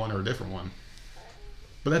the same one or a different one.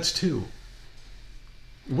 But that's two.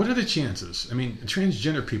 What are the chances? I mean,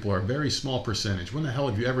 transgender people are a very small percentage. When the hell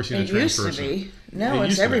have you ever seen a trans person? It used to be. No,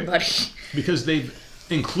 it's everybody. Because they've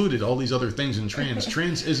included all these other things in trans.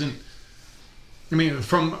 Trans isn't... I mean,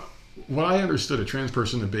 from what I understood a trans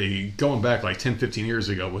person to be, going back like 10, 15 years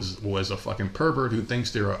ago, was a fucking pervert who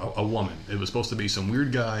thinks they're a woman. It was supposed to be some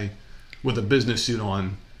weird guy with a business suit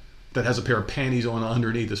on that has a pair of panties on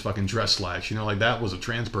underneath his fucking dress slacks. Like that was a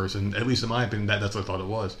trans person. At least in my opinion, that's what I thought it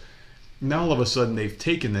was. Now all of a sudden they've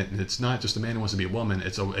taken it, and it's not just a man who wants to be a woman.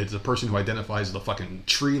 It's a person who identifies as a fucking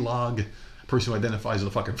tree log, a person who identifies as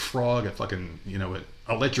a fucking frog, a fucking, an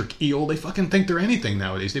electric eel. They fucking think they're anything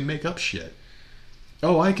nowadays. They make up shit.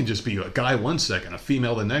 Oh, I can just be a guy one second, a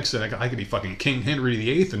female the next second. I could be fucking King Henry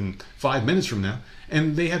VIII in 5 minutes from now.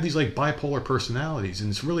 And they have these like bipolar personalities,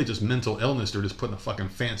 and it's really just mental illness. They're just putting a fucking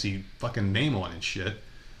fancy fucking name on and shit.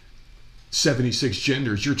 76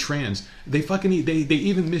 genders, you're trans. They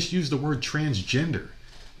even misuse the word transgender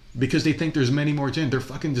because they think there's many more genders.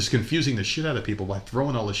 They're fucking just confusing the shit out of people by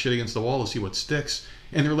throwing all this shit against the wall to see what sticks.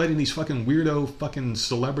 And they're letting these fucking weirdo fucking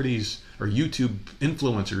celebrities or YouTube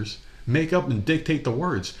influencers make up and dictate the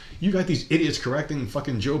words. You got these idiots correcting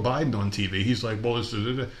fucking Joe Biden on TV. He's like, well,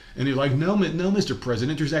 and you're like, no, Mr.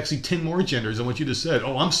 President, there's actually 10 more genders than what you just said.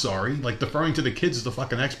 Oh, I'm sorry. Like deferring to the kids is the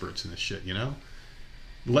fucking experts in this shit,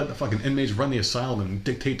 Let the fucking inmates run the asylum and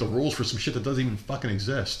dictate the rules for some shit that doesn't even fucking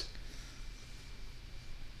exist.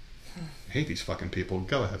 I hate these fucking people.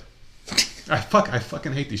 Go ahead. I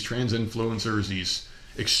fucking hate these trans influencers, these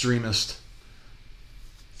extremists.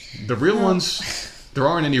 The real ones, there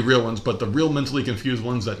aren't any real ones, but the real mentally confused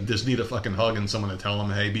ones that just need a fucking hug and someone to tell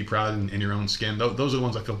them, hey, be proud in your own skin. Those are the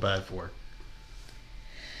ones I feel bad for.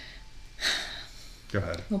 Go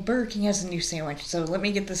ahead. Well, Burger King has a new sandwich, so let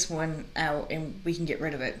me get this one out and we can get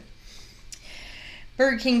rid of it.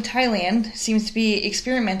 Burger King Thailand seems to be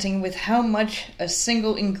experimenting with how much a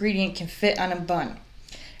single ingredient can fit on a bun.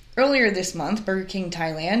 Earlier this month, Burger King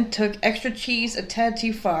Thailand took extra cheese a tad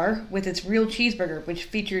too far with its real cheeseburger, which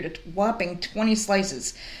featured a whopping 20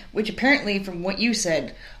 slices, which apparently, from what you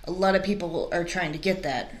said, a lot of people are trying to get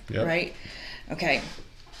that, yep. Right? Okay.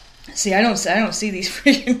 See, I don't see these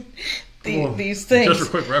freaking... these things.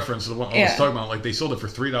 Just for quick reference, the one I was talking about, like they sold it for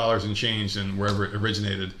 $3 and change and wherever it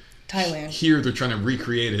originated. Thailand. Here they're trying to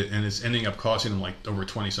recreate it, and it's ending up costing them like over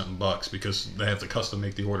 $20-something because they have to custom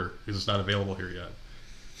make the order because it's not available here yet.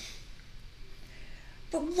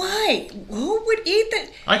 But why? Who would eat that?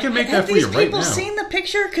 I can make that for you right now. Have these people seen the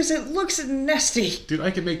picture? Because it looks nasty. Dude,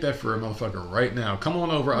 I can make that for a motherfucker right now. Come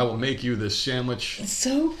on over. I will make you this sandwich. It's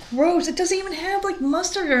so gross. It doesn't even have like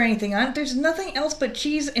mustard or anything on it. There's nothing else but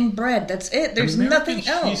cheese and bread. That's it. There's nothing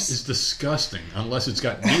else. Cheese is disgusting unless it's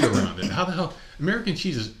got meat around it. How the hell? American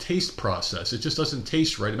cheese is a taste process. It just doesn't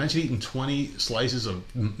taste right. Imagine eating 20 slices of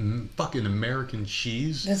fucking American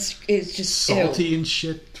cheese. It's just salty and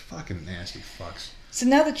shit. Fucking nasty fucks. So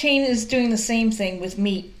now the chain is doing the same thing with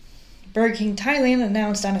meat. Burger King Thailand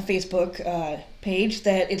announced on a Facebook page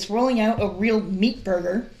that it's rolling out a real meat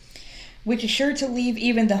burger, which is sure to leave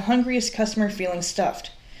even the hungriest customer feeling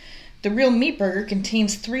stuffed. The real meat burger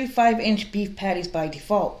contains 3 5-inch beef patties by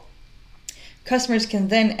default. Customers can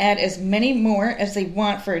then add as many more as they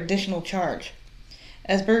want for additional charge.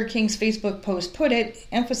 As Burger King's Facebook post put it,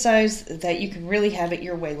 emphasize that you can really have it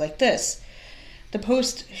your way like this. The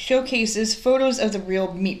post showcases photos of the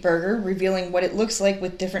real meat burger, revealing what it looks like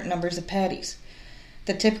with different numbers of patties.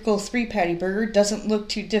 The typical 3-patty burger doesn't look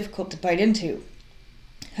too difficult to bite into.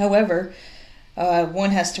 However,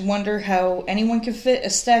 one has to wonder how anyone can fit a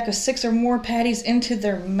stack of 6 or more patties into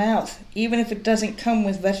their mouth, even if it doesn't come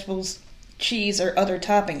with vegetables, cheese, or other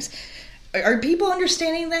toppings. Are people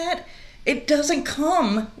understanding that? It doesn't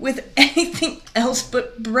come with anything else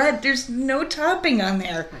but bread. There's no topping on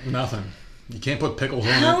there. Nothing. You can't put pickles on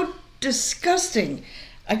it. How disgusting.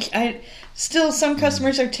 Still, some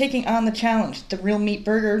customers are taking on the challenge. The real meat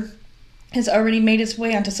burger has already made its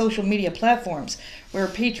way onto social media platforms, where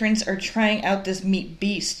patrons are trying out this meat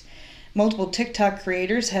beast. Multiple TikTok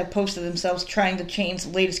creators have posted themselves trying the chain's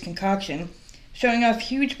latest concoction, showing off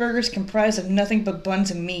huge burgers comprised of nothing but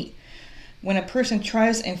buns and meat. When a person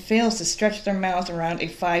tries and fails to stretch their mouth around a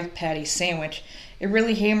 5-patty sandwich, it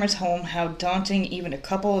really hammers home how daunting even a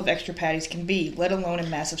couple of extra patties can be, let alone a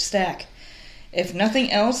massive stack. If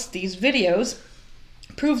nothing else, these videos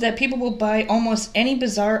prove that people will buy almost any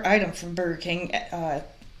bizarre item from Burger King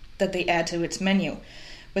that they add to its menu.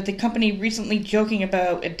 With the company recently joking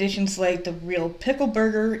about additions like the real pickle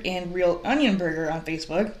burger and real onion burger on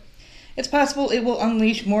Facebook, it's possible it will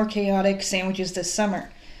unleash more chaotic sandwiches this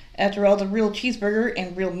summer. After all, the real cheeseburger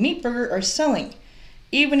and real meat burger are selling,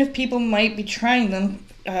 even if people might be trying them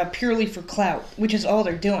purely for clout, which is all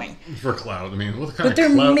they're doing. For clout, I mean, what kind but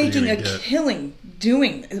of clout? But they're making a killing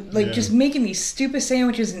doing, just making these stupid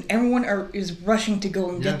sandwiches, and everyone is rushing to go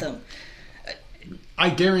and get them. I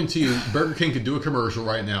guarantee you, Burger King could do a commercial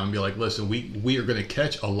right now and be like, listen, we are going to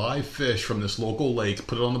catch a live fish from this local lake,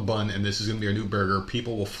 put it on the bun, and this is going to be our new burger.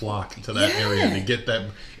 People will flock to that area to get that.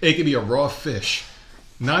 It could be a raw fish.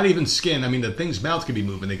 Not even skin. I mean, the thing's mouth could be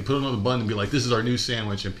moving. They could put it on the bun and be like, this is our new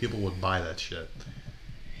sandwich, and people would buy that shit.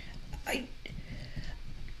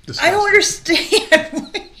 I don't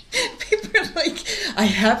understand. People are like, I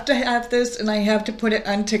have to have this, and I have to put it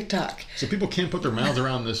on TikTok. So people can't put their mouths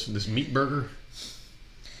around this meat burger?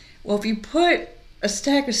 Well, if you put a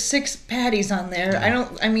stack of 6 patties on there,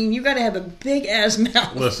 you got to have a big-ass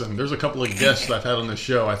mouth. Listen, there's a couple of guests I've had on the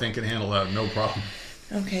show I think can handle that, no problem.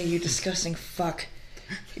 Okay, you disgusting fuck.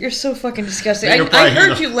 You're so fucking disgusting. I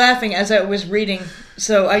heard you laughing as I was reading,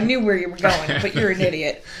 so I knew where you were going, but you're an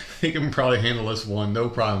idiot. He can probably handle this one, no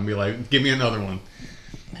problem. Be like, give me another one.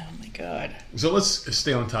 Oh my god. So let's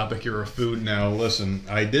stay on topic here of food now. Listen,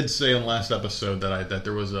 I did say in the last episode that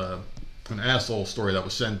there was an asshole story that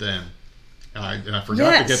was sent in, and I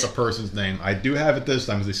forgot to get the person's name. I do have it this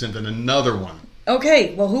time because they sent in another one.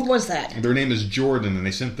 Okay, well, who was that? Their name is Jordan, and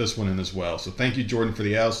they sent this one in as well. So thank you, Jordan, for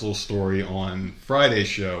the asshole story on Friday's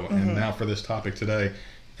show, and now for this topic today.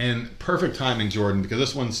 And perfect timing, Jordan, because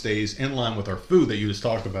this one stays in line with our food that you just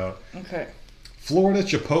talked about. Okay. Florida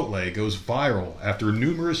Chipotle goes viral after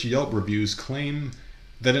numerous Yelp reviews claim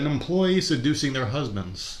that an employee is seducing their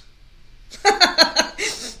husbands.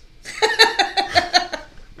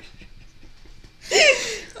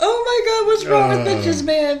 Oh my god, what's wrong with bitches,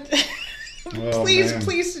 man? Oh,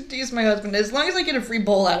 please seduce my husband, as long as I get a free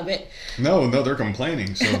bowl out of it. No, they're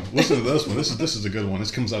complaining. So listen to this one. This is a good one.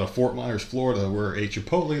 This comes out of Fort Myers, Florida, where a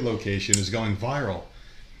Chipotle location is going viral.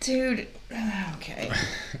 Dude, okay.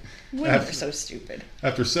 Women are so stupid.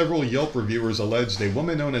 After several Yelp reviewers alleged a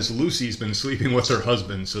woman known as Lucy's been sleeping with her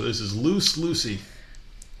husband. So this is Loose Lucy.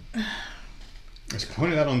 As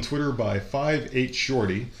pointed out on Twitter by 58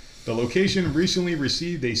 Shorty, the location recently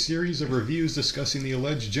received a series of reviews discussing the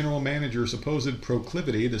alleged general manager's supposed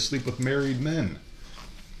proclivity to sleep with married men.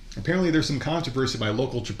 Apparently there's some controversy by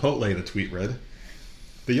local Chipotle, the tweet read.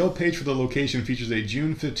 The Yelp page for the location features a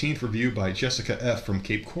June 15th review by Jessica F. from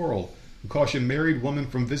Cape Coral, who cautioned married women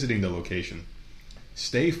from visiting the location.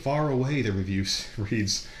 Stay far away, the review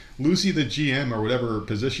reads. Lucy, the GM or whatever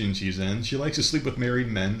position she's in, she likes to sleep with married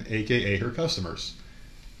men, aka her customers.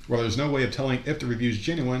 While there's no way of telling if the review's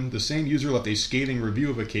genuine, the same user left a scathing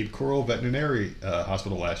review of a Cape Coral veterinary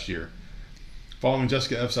hospital last year. Following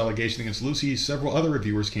Jessica F's allegation against Lucy, several other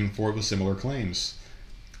reviewers came forward with similar claims.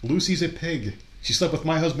 Lucy's a pig. She slept with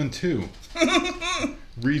my husband too.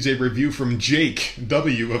 Reads a review from Jake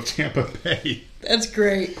W. of Tampa Bay. That's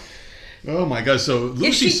great. Oh my god, so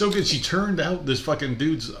Lucy's so good, she turned out this fucking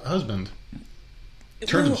dude's husband.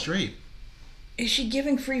 Turned him straight. Is she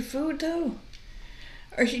giving free food though?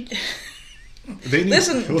 Or she...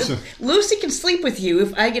 Listen, Lucy can sleep with you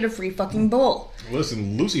if I get a free fucking bowl.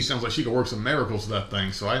 Listen, Lucy sounds like she could work some miracles with that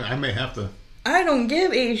thing, so I may have to... I don't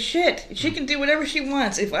give a shit. She can do whatever she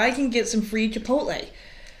wants if I can get some free Chipotle.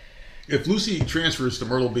 If Lucy transfers to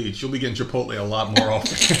Myrtle Beach, she'll be getting Chipotle a lot more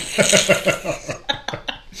often.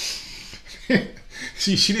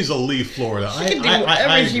 She needs to leave Florida. She can do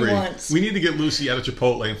whatever she wants. We need to get Lucy out of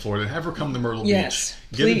Chipotle in Florida and have her come to Myrtle Beach.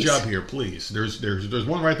 Get please. a job here, please. There's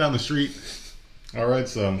one right down the street. All right,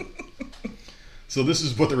 so this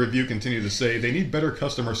is what the review continued to say. They need better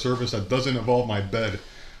customer service that doesn't involve my bed.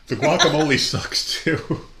 The guacamole sucks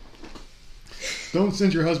too. Don't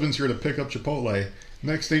send your husbands here to pick up Chipotle.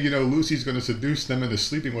 Next thing you know, Lucy's going to seduce them into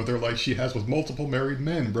sleeping with her like she has with multiple married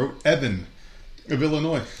men, wrote Evan of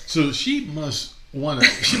Illinois. So she must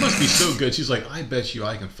be so good. She's like, I bet you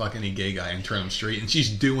I can fuck any gay guy and turn him straight, and she's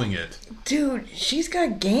doing it. Dude, she's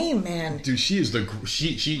got game, man. Dude, she is the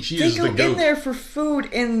she they is the goat. They go in there for food,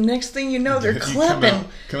 and next thing you know, they're clapping.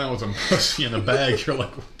 Come out with a pussy in a bag. You're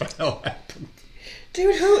like, what the hell happened?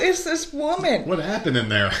 Dude, who is this woman? What happened in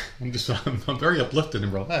there? I'm very uplifted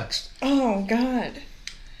and relaxed. Oh God.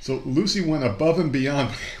 So Lucy went above and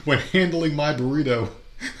beyond when handling my burrito.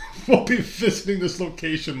 We'll be visiting this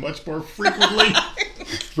location much more frequently,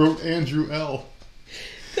 wrote Andrew L.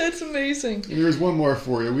 That's amazing. And here's one more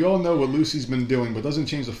for you. We all know what Lucy's been doing, but doesn't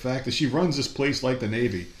change the fact that she runs this place like the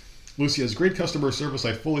Navy. Lucy has great customer service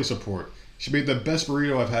I fully support. She made the best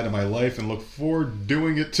burrito I've had in my life and look forward to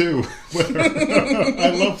doing it too with her. I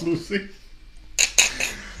love Lucy.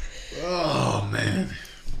 Oh, man.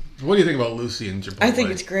 What do you think about Lucy and Chipotle? I think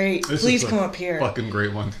it's great. Please come up here. Fucking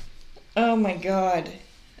great one. Oh, my God.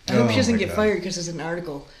 I hope she doesn't get fired because there's an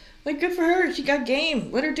article. Like, good for her. She got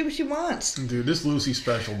game. Let her do what she wants. Dude, this Lucy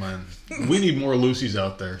special, man. We need more Lucys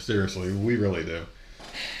out there. Seriously, we really do.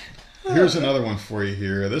 Here's another one for you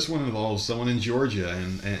here. This one involves someone in Georgia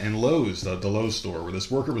and Lowe's, the Lowe's store, where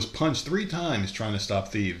this worker was punched 3 times trying to stop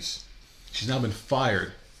thieves. She's now been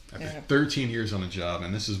fired after 13 years on the job,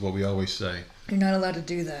 and this is what we always say. You're not allowed to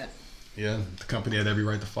do that. Yeah, the company had every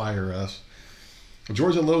right to fire us. A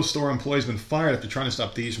Georgia Lowe's store employee has been fired after trying to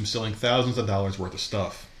stop thieves from stealing thousands of dollars worth of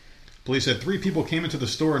stuff. Police said 3 people came into the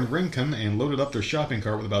store in Rincon and loaded up their shopping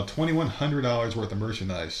cart with about $2,100 worth of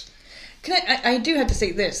merchandise. I do have to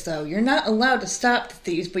say this, though. You're not allowed to stop the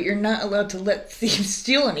thieves, but you're not allowed to let thieves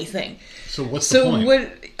steal anything. So what's the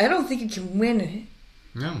point? I don't think you can win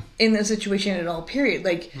in this situation at all, period.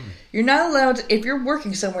 Like, you're not allowed to, if you're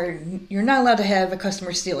working somewhere, you're not allowed to have a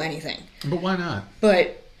customer steal anything. But why not?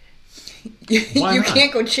 But you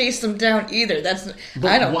can't go chase them down either.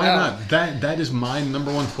 I don't know. Why not? That is my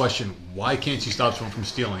number one question. Why can't you stop someone from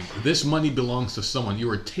stealing? This money belongs to someone. You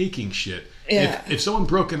are taking shit. Yeah. If someone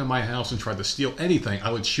broke into my house and tried to steal anything,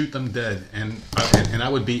 I would shoot them dead, and I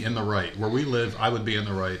would be in the right. Where we live, I would be in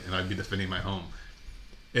the right, and I'd be defending my home.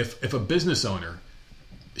 If a business owner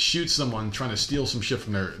shoots someone trying to steal some shit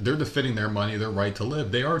from they're defending their money, their right to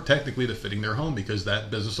live. They are technically defending their home because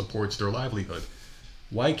that business supports their livelihood.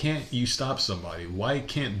 Why can't you stop somebody? Why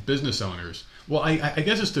can't business owners? Well, I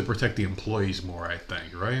guess it's to protect the employees more, I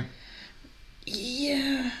think, right?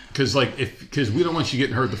 Yeah. Because we don't want you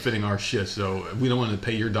getting hurt defending our shit, so we don't want to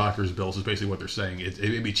pay your doctor's bills, is basically what they're saying.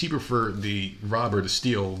 It'd be cheaper for the robber to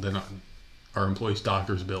steal than our employees'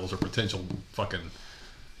 doctor's bills or potential fucking,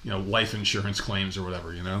 life insurance claims or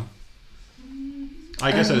whatever,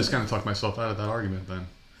 I guess I just kind of talked myself out of that argument then.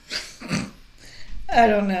 I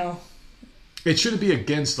don't know. It shouldn't be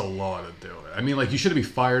against the law to do it. I mean, you shouldn't be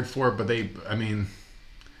fired for it, but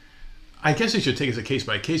I guess they should take it as a case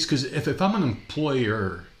by case, because if I'm an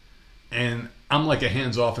employer and I'm like a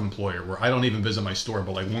hands-off employer where I don't even visit my store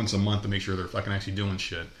but once a month to make sure they're fucking actually doing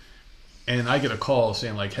shit, and I get a call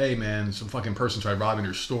saying hey man, some fucking person tried robbing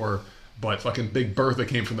your store, but fucking Big Bertha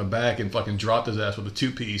came from the back and fucking dropped his ass with a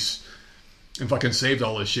 2-piece and fucking saved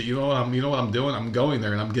all this shit. You know what I'm doing? I'm going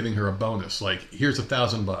there and I'm giving her a bonus. Here's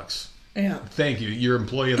 $1,000. Yeah. Thank you. You're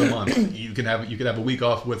employee of the month. You can have a week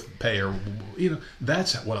off with pay, or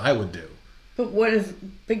that's what I would do. But what if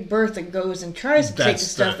Big Bertha goes and tries to take the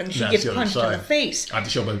stuff and she gets punched in the face? I have to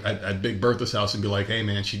show up at Big Bertha's house and be like, "Hey,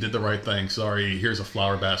 man, she did the right thing. Sorry, here's a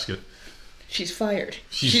flower basket." She's fired.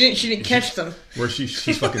 She didn't catch them.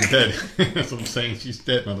 She's fucking dead. That's what I'm saying. She's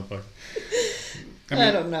dead, motherfucker.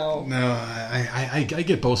 I don't know. No, I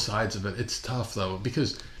get both sides of it. It's tough though,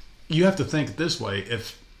 because you have to think this way.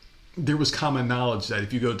 If there was common knowledge that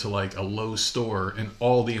if you go to like a Lowe's store and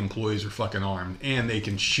all the employees are fucking armed and they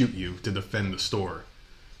can shoot you to defend the store,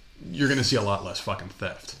 you're going to see a lot less fucking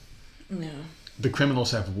theft. No. The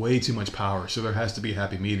criminals have way too much power, so there has to be a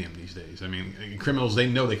happy medium these days. I mean, criminals, they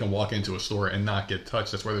know they can walk into a store and not get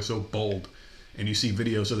touched. That's why they're so bold. And you see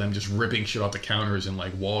videos of them just ripping shit off the counters in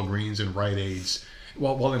like Walgreens and Rite Aids,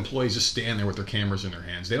 while employees just stand there with their cameras in their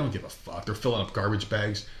hands. They don't give a fuck. They're filling up garbage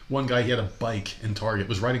bags. One guy, he had a bike in Target,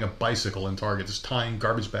 was riding a bicycle in Target, just tying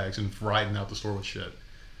garbage bags and riding out the store with shit.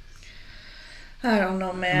 I don't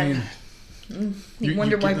know, man. I mean, you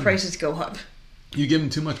wonder why prices go up. You give them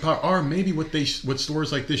too much power. Or maybe what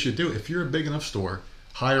stores like this should do, if you're a big enough store,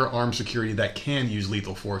 hire armed security that can use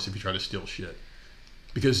lethal force if you try to steal shit.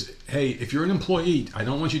 Because, hey, if you're an employee, I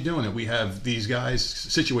don't want you doing it. We have these guys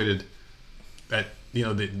situated at,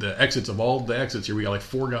 the exits of all the exits here. We got like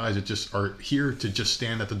 4 guys that just are here to just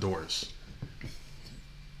stand at the doors.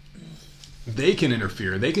 They can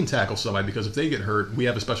interfere. They can tackle somebody because if they get hurt, we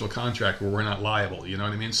have a special contract where we're not liable. You know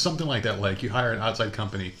what I mean? Something like that. Like you hire an outside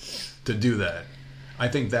company to do that. I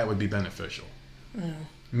think that would be beneficial. Yeah.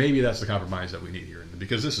 Maybe that's the compromise that we need here,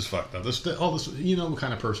 because this is fucked up. All this, what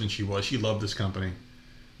kind of person she was. She loved this company.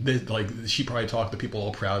 She probably talked to people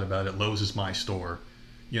all proud about it. Lowe's is my store.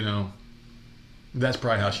 That's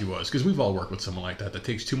probably how she was. Because we've all worked with someone like that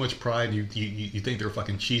takes too much pride. You think they're a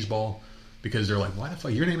fucking cheeseball because they're like, why the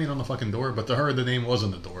fuck? Your name ain't on the fucking door. But to her, the name was on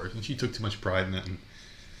the door. And she took too much pride in it. And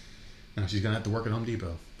now she's going to have to work at Home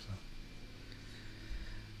Depot. So.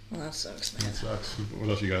 Well, that sucks, man. That sucks. What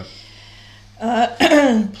else you got?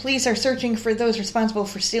 Police are searching for those responsible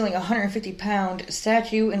for stealing a 150-pound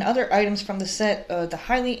statue and other items from the set of the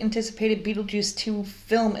highly anticipated Beetlejuice 2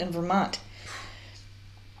 film in Vermont.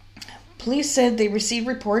 Police said they received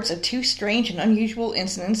reports of 2 strange and unusual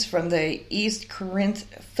incidents from the East Corinth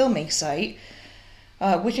filming site,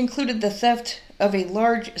 which included the theft of a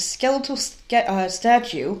large skeletal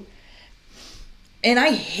statue. And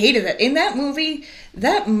I hated that. In that movie,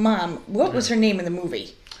 that mom, what was her name in the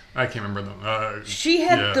movie? I can't remember them. She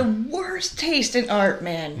had the worst taste in art,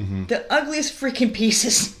 man. Mm-hmm. The ugliest freaking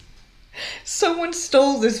pieces. Someone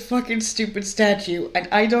stole this fucking stupid statue, and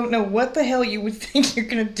I don't know what the hell you would think you're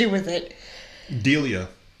gonna do with it. Delia.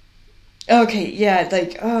 Okay, yeah,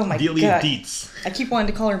 oh my Delia god. Dietz. I keep wanting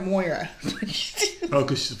to call her Moira.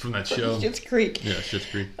 Because she's from that show. Schitt's Creek. Yeah, Schitt's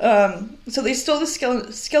Creek. So they stole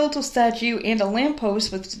the skeletal statue and a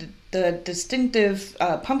lamppost with the distinctive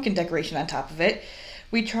pumpkin decoration on top of it.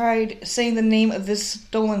 We tried saying the name of this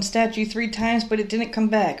stolen statue 3 times, but it didn't come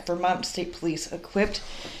back, Vermont State Police equipped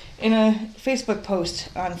in a Facebook post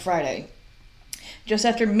on Friday. Just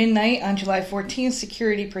after midnight on July 14th,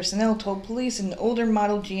 security personnel told police an older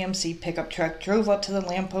model GMC pickup truck drove up to the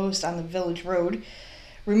lamppost on the village road,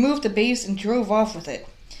 removed the base, and drove off with it.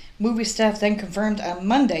 Movie staff then confirmed on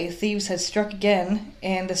Monday thieves had struck again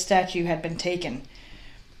and the statue had been taken.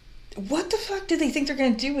 What the fuck do they think they're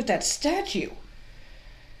going to do with that statue?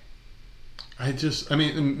 Maybe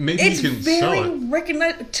you can sell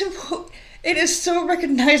it. It is so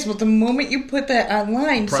recognizable. The moment you put that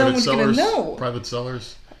online, someone's going to know. Private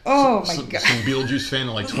sellers. Oh, my God. Some Beetlejuice fan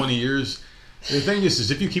in like 20 years. The thing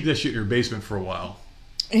is if you keep that shit in your basement for a while,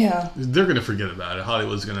 yeah, they're going to forget about it.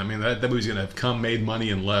 Hollywood's going to, that movie's going to have come, made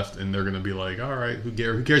money, and left, and they're going to be like, all right,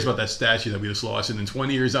 who cares about that statue that we just lost? And then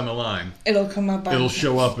 20 years down the line, it'll come up. It'll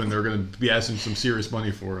show up, and they're going to be asking some serious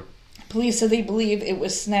money for it. Police said they believe it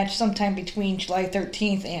was snatched sometime between July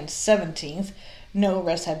 13th and 17th. No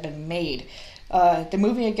arrests have been made. The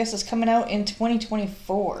movie, I guess, is coming out in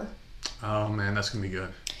 2024. Oh, man, that's going to be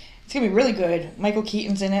good. It's going to be really good. Michael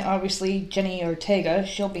Keaton's in it, obviously. Jenny Ortega,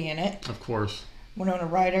 she'll be in it. Of course. Winona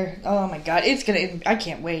Ryder. Oh, my God. I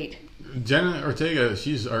can't wait. Jenna Ortega,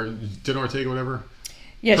 Jenna Ortega, whatever.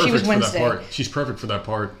 Yeah, she was Wednesday. For that part. She's perfect for that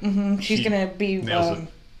part. Mm-hmm. She's going to be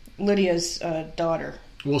Lydia's daughter.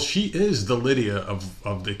 Well, she is the Lydia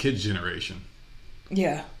of the kids' generation.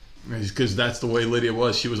 Yeah. Because that's the way Lydia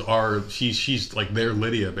was. She was she's like their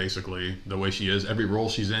Lydia, basically, the way she is. Every role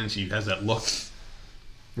she's in, she has that look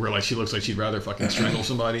where like she looks like she'd rather fucking strangle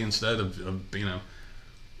somebody instead of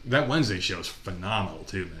That Wednesday show is phenomenal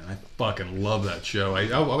too, man. I fucking love that show.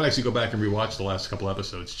 I would actually go back and rewatch the last couple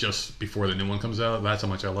episodes just before the new one comes out. That's how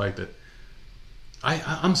much I liked it.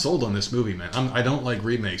 I'm sold on this movie, man. I don't like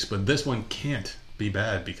remakes, but this one can't be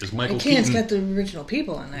bad because Michael Keaton's Keaton... got the original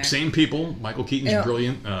people in there. Same people. Michael Keaton's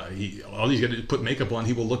brilliant. All he's got to put makeup on.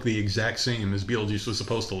 He will look the exact same as Beetlejuice was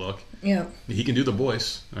supposed to look. Yeah. He can do the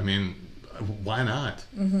voice. I mean, why not?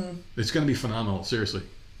 Mm-hmm. It's going to be phenomenal. Seriously,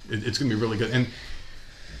 it's going to be really good. And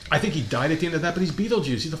I think he died at the end of that, but he's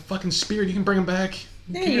Beetlejuice. He's a fucking spirit. You can bring him back.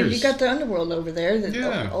 Yeah, you got the underworld over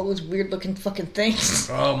there. All those weird looking fucking things.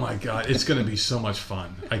 Oh my god, it's going to be so much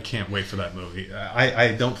fun. I can't wait for that movie.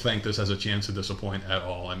 I don't think this has a chance to disappoint at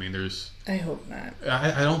all. I mean, I hope not.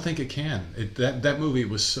 I don't think it can. That movie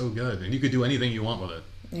was so good, and you could do anything you want with it.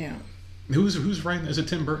 Yeah. Who's writing? Is it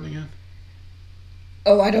Tim Burton again?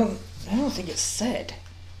 Oh, I don't think it's said.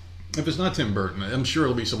 If it's not Tim Burton, I'm sure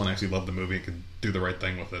it'll be someone who actually loved the movie and could do the right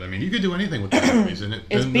thing with it. I mean, you could do anything with these movies, and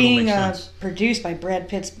it's being produced by Brad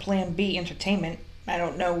Pitt's Plan B Entertainment. I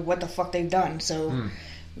don't know what the fuck they've done, so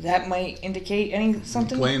that might indicate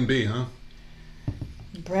something. Plan B, huh?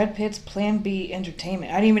 Brad Pitt's Plan B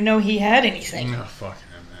Entertainment. I didn't even know he had anything. Oh, fuck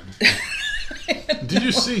him, man. Did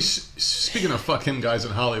you see, speaking of fucking guys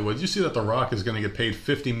in Hollywood, did you see that The Rock is going to get paid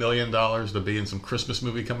 $50 million to be in some Christmas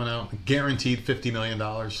movie coming out? Guaranteed $50 million.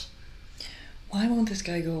 Why won't this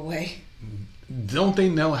guy go away? Don't they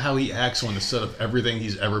know how he acts on the set of everything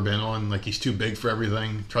he's ever been on? Like he's too big for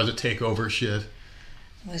everything, tries to take over shit.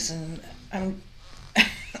 Listen, I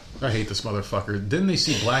hate this motherfucker. Didn't they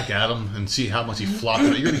see Black Adam and see how much he flopped?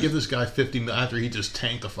 You're going to give this guy $50 million after he just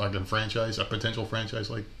tanked a fucking franchise, a potential franchise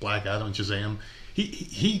like Black Adam and Shazam.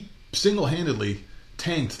 He single-handedly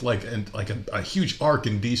tanked like a huge arc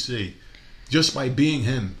in DC just by being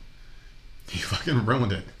him. He fucking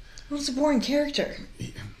ruined it. Well, it's a boring character.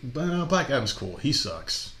 But Black Adam's cool. He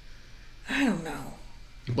sucks. I don't know.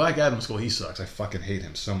 Black Adam's cool. He sucks. I fucking hate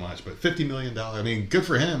him so much. But $50 million. I mean, good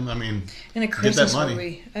for him. I mean, in a Christmas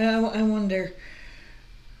movie. I wonder.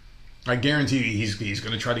 I guarantee you he's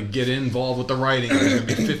going to try to get involved with the writing. There's going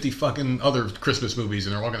to be 50 fucking other Christmas movies,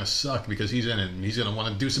 and they're all going to suck because he's in it. And he's going to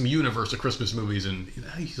want to do some universe of Christmas movies, and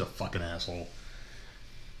he's a fucking asshole.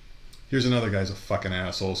 Here's another guy's a fucking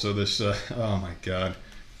asshole. So this, oh my god.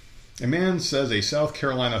 A man says a South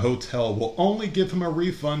Carolina hotel will only give him a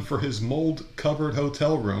refund for his mold-covered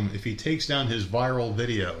hotel room if he takes down his viral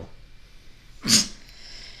video.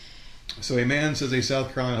 So a man says a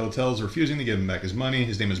South Carolina hotel is refusing to give him back his money.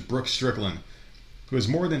 His name is Brooks Strickland, who has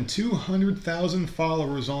more than 200,000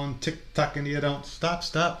 followers on TikTok, and you don't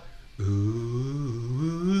stop. Ooh,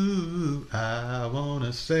 I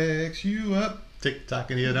wanna sex you up. TikTok,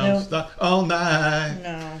 and you don't stop all night.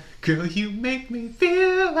 No. Girl, you make me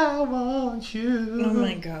feel I want you. Oh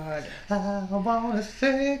my god. I wanna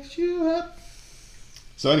sex you up.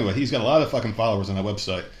 So anyway, he's got a lot of fucking followers on that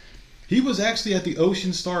website. He was actually at the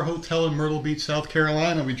Ocean Star Hotel in Myrtle Beach, South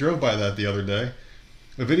Carolina. We drove by that the other day.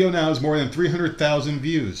 The video now has more than 300,000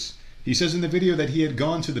 views. He says in the video that he had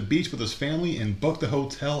gone to the beach with his family and booked the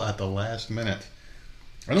hotel at the last minute.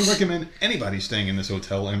 I don't recommend anybody staying in this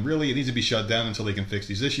hotel, and really it needs to be shut down until they can fix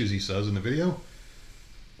these issues, he says in the video.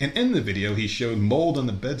 And in the video, he showed mold on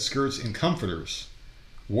the bed skirts and comforters,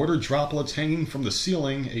 water droplets hanging from the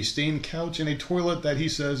ceiling, a stained couch, and a toilet that he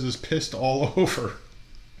says is pissed all over.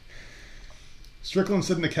 Strickland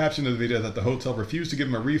said in the caption of the video that the hotel refused to give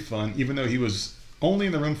him a refund, even though he was only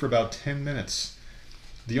in the room for about 10 minutes.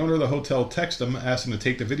 The owner of the hotel texted him, asked him to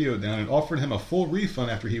take the video down, and offered him a full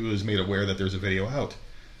refund after he was made aware that there's a video out,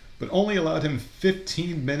 but only allowed him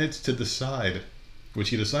 15 minutes to decide, which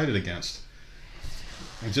he decided against.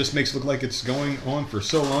 It just makes it look like it's going on for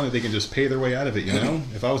so long that they can just pay their way out of it, you know?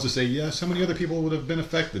 If I was to say yes, how many other people would have been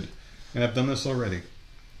affected? And I've done this already.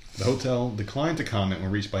 The hotel declined to comment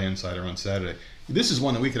when reached by Insider on Saturday. This is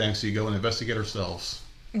one that we could actually go and investigate ourselves.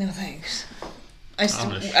 No thanks.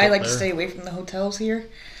 I like to stay away from the hotels here.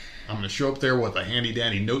 I'm going to show up there with a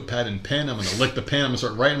handy-dandy notepad and pen. I'm going to lick the pen. I'm going to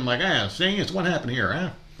start writing. I'm like, seeing it's what happened here,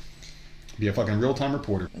 huh? Be a fucking real-time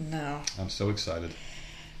reporter. No. I'm so excited.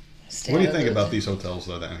 What do you think about these hotels,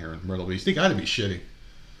 though, down here in Myrtle Beach? They got to be shitty.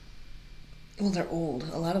 Well, they're old.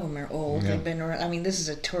 A lot of them are old. Yeah. They've been around. I mean, this is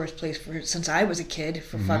a tourist place since I was a kid,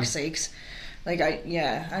 for fuck's sakes. Like,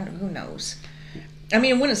 who knows? I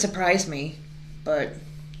mean, it wouldn't surprise me, but...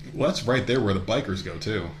 Well, that's right there where the bikers go,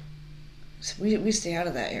 too. So we stay out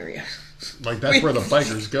of that area. Like, that's where the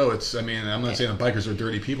bikers go. I'm not saying the bikers are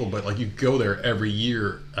dirty people, but, like, you go there every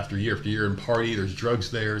year after year after year and party. There's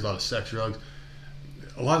drugs there. There's a lot of sex drugs.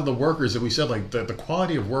 A lot of the workers that we said, like, the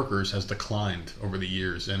quality of workers has declined over the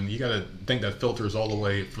years. And you got to think that filters all the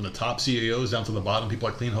way from the top CEOs down to the bottom people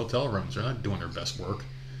that clean hotel rooms. They're not doing their best work.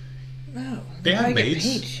 No. They have maids.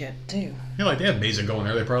 Get paid shit, too. Like, they have maids that go in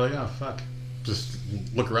there. They probably, fuck. just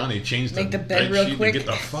look around. They change Make the the bed bed real sheet quick. and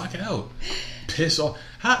get the fuck out. Piss off.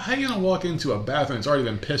 How are you gonna walk into a bathroom that's already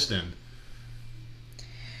been pissed in?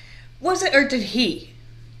 Was it, or did he?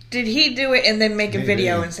 Did he do it and then make a Maybe.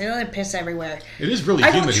 video and say, "Oh, I piss everywhere"? It is really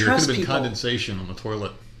I don't humid here. It could trust have been people. condensation on the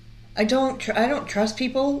toilet. I don't trust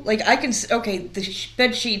people. Like, I can... Okay, the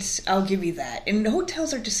bed sheets, I'll give you that. And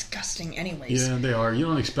hotels are disgusting anyways. Yeah, they are. You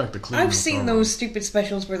don't expect to clean. I've seen those stupid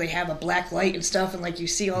specials where they have a black light and stuff, and like you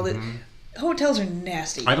see all the... Hotels are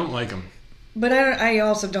nasty. I don't like them. But I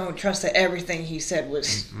also don't trust that everything he said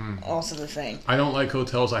was also the thing. I don't like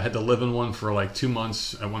hotels. I had to live in one for like 2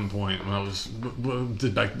 months at one point when I was...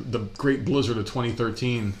 Did back the great blizzard of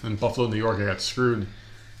 2013 in Buffalo, New York. I got screwed.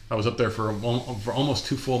 I was up there for almost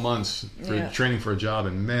 2 full months for training for a job,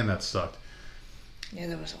 and man, that sucked. Yeah,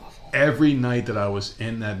 that was awful. Every night that I was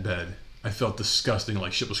in that bed, I felt disgusting.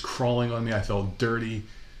 Like shit was crawling on me. I felt dirty.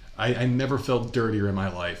 I never felt dirtier in my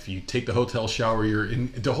life. You take the hotel shower, you're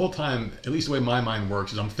in the whole time. At least the way my mind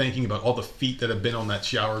works is I'm thinking about all the feet that have been on that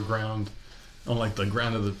shower ground, on like the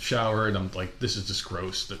ground of the shower, and I'm like, this is just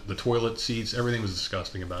gross. The toilet seats, everything was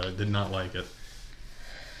disgusting about it. Did not like it.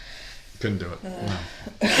 Couldn't do it.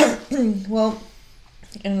 No. Well,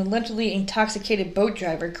 an allegedly intoxicated boat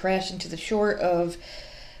driver crashed into the shore of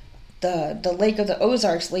the Lake of the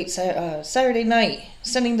Ozarks late Saturday night,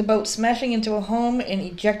 sending the boat smashing into a home and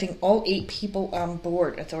ejecting all 8 people on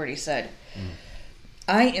board, authorities said.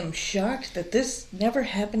 I am shocked that this never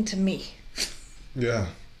happened to me. Yeah.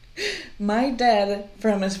 My dad,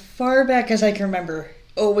 from as far back as I can remember,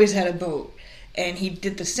 always had a boat. And he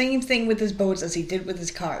did the same thing with his boats as he did with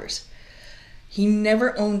his cars. He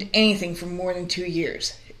never owned anything for more than 2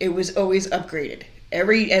 years. It was always upgraded.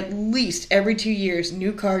 At least every 2 years,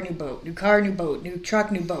 new car, new boat, new car, new boat, new truck,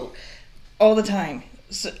 new boat, all the time.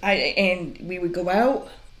 And we would go out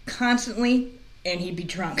constantly, and he'd be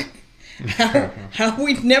drunk. How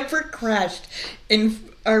we never crashed and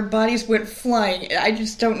our bodies went flying, I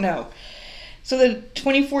just don't know. So the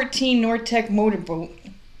 2014 Nortec motorboat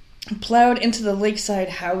plowed into the lakeside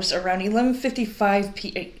house around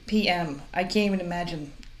 11:55 p.m. I can't even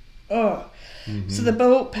imagine. Oh. So the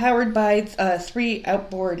boat, powered by 3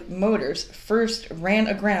 outboard motors, first ran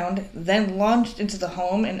aground, then launched into the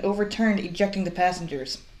home and overturned, ejecting the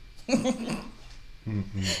passengers. I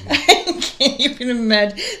can't even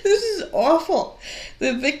imagine. This is awful.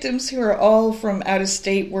 The victims, who are all from out of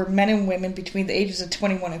state, were men and women between the ages of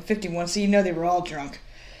 21 and 51, so you know they were all drunk.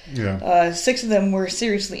 Yeah. 6 of them were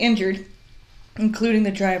seriously injured, including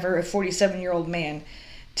the driver, a 47-year-old man.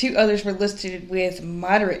 2 others were listed with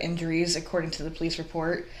moderate injuries, according to the police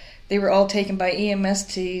report. They were all taken by EMS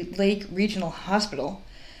to Lake Regional Hospital.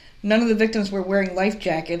 None of the victims were wearing life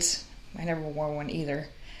jackets. I never wore one either.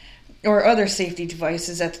 Or other safety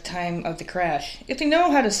devices at the time of the crash. If they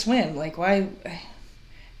know how to swim, like, why...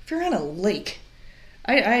 If you're on a lake...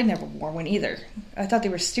 I never wore one either. I thought they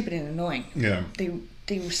were stupid and annoying. Yeah.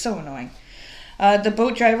 They were so annoying. The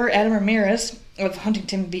boat driver, Adam Ramirez, of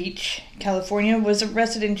Huntington Beach, California, was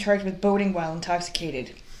arrested and charged with boating while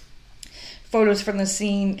intoxicated. Photos from the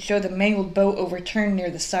scene show the mangled boat overturned near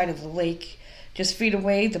the side of the lake. Just feet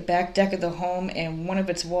away, the back deck of the home and one of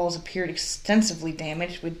its walls appeared extensively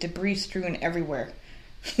damaged, with debris strewn everywhere.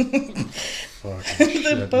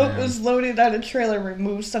 The boat was loaded on a trailer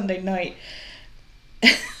removed Sunday night.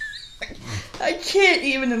 I can't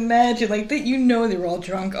even imagine, like, that. You know they were all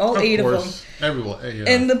drunk, all of 8 of them. Everyone, yeah.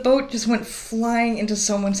 And the boat just went flying into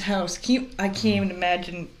someone's house. I can't even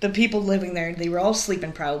imagine the people living there. They were all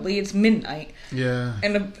sleeping probably. It's midnight. Yeah.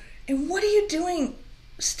 And what are you doing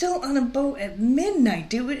still on a boat at midnight,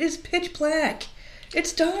 dude? It's pitch black.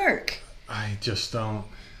 It's dark. I just don't...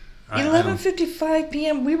 11:55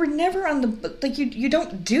 p.m. We were never on the... Like, you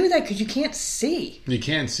don't do that because you can't see. You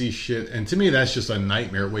can't see shit. And to me, that's just a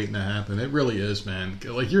nightmare waiting to happen. It really is, man.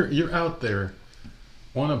 Like, you're out there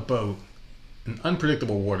on a boat in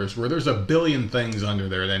unpredictable waters where there's a billion things under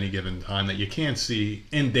there at any given time that you can't see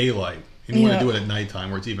in daylight. And you want to do it at nighttime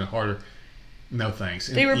where it's even harder. No thanks.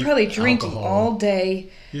 They were probably drinking all day.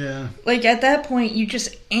 Yeah. Like, at that point, you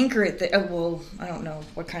just anchor it. Well, I don't know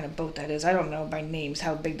what kind of boat that is. I don't know by names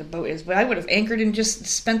how big the boat is. But I would have anchored and just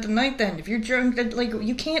spent the night then. If you're drunk, like,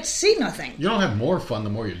 you can't see nothing. You don't have more fun the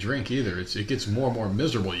more you drink either. It gets more and more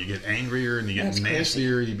miserable. You get angrier and you get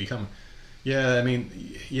nastier. Crazy. You become... Yeah, I mean,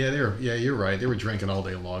 you're right. They were drinking all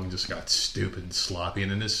day long and just got stupid and sloppy. And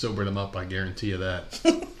then this sobered them up, I guarantee you that.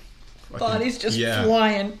 Bodies just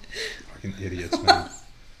flying. Idiots, man.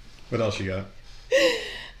 What else you got?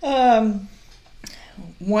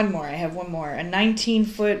 One more. I have one more. A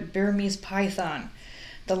 19-foot Burmese python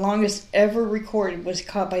The longest ever recorded was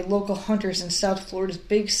caught by local hunters in South Florida's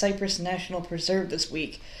Big Cypress National Preserve this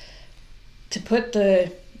week. To put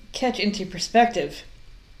the catch into perspective,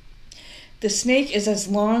 the snake is as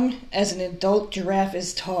long as an adult giraffe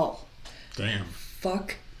is tall. Damn.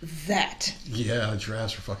 Fuck that. Yeah,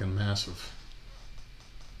 giraffes are fucking massive.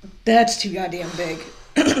 That's too goddamn big.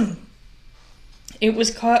 It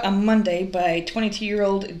was caught on Monday by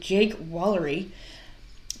 22-year-old Jake Wallery,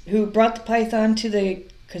 who brought the python to the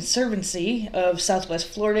Conservancy of Southwest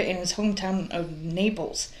Florida in his hometown of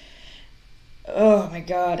Naples. Oh my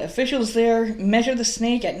god. Officials there measured the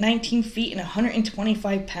snake at 19 feet and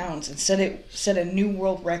 125 pounds and said it set a new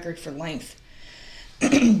world record for length.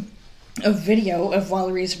 A video of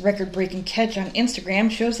Wallery's record-breaking catch on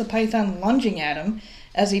Instagram shows the python lunging at him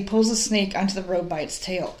as he pulls the snake onto the road by its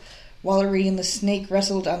tail. Wallery and the snake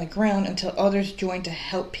wrestled on the ground until others joined to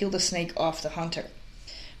help peel the snake off the hunter.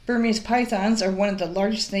 Burmese pythons are one of the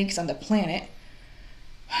largest snakes on the planet.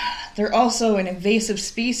 They're also an invasive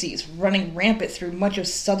species running rampant through much of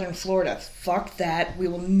southern Florida. Fuck that. We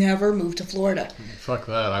will never move to Florida. Fuck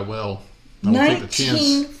that. I will. I will take the chance.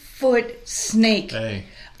 19-foot snake. Hey.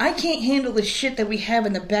 I can't handle the shit that we have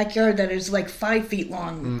in the backyard that is like 5 feet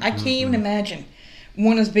long. I can't even imagine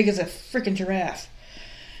one as big as a freaking giraffe.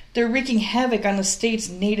 They're wreaking havoc on the state's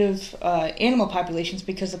native animal populations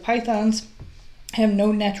because the pythons have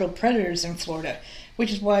no natural predators in Florida,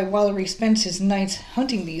 which is why Wallery spends his nights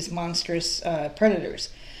hunting these monstrous predators.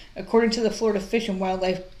 According to the Florida Fish and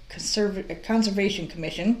Wildlife Conservation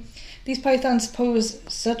Commission, these pythons pose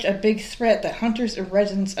such a big threat that hunters and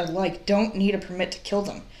residents alike don't need a permit to kill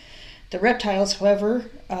them. The reptiles,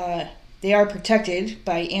 however, they are protected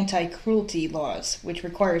by anti-cruelty laws, which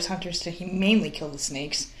requires hunters to humanely kill the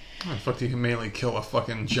snakes. How the fuck do you humanely kill a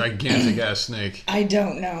fucking gigantic-ass snake? I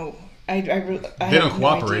don't know. I they don't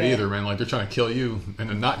cooperate either, man. Like, they're trying to kill you in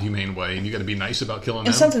a not humane way, and you got to be nice about killing them.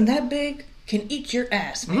 And something that big can eat your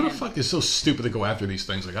ass, man. Who the fuck is so stupid to go after these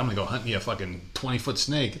things? Like, I'm going to go hunt me a fucking 20-foot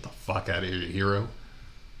snake. Get the fuck out of here, you hero.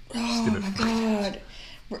 Oh, Stupid my fuck. God.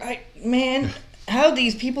 Right, man, how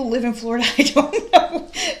these people live in Florida, I don't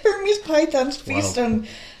know. Burmese pythons feast on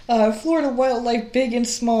Florida wildlife big and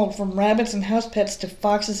small, from rabbits and house pets to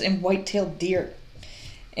foxes and white-tailed deer.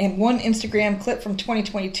 And one Instagram clip from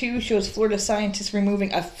 2022 shows Florida scientists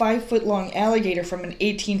removing a 5-foot-long alligator from an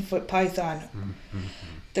 18-foot python. Mm-hmm.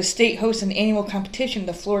 The state hosts an annual competition,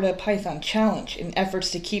 the Florida Python Challenge, in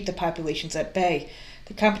efforts to keep the populations at bay.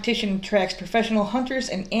 The competition attracts professional hunters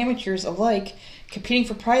and amateurs alike, competing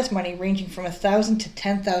for prize money ranging from $1,000 to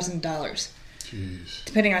 $10,000. Jeez.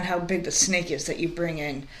 Depending on how big the snake is that you bring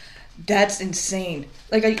in. That's insane.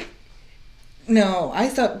 No, I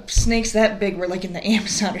thought snakes that big were like in the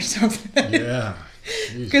Amazon or something. Yeah.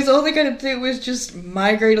 Because all they gotta do is just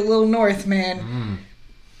migrate a little north, man. Mm.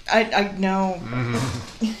 I know.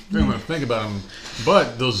 Mm-hmm. Think about them.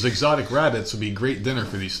 But those exotic rabbits would be great dinner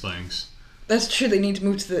for these things. That's true. They need to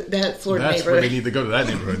move to that Florida That's neighborhood. That's where they need to go, to that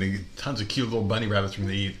neighborhood. They get tons of cute little bunny rabbits for them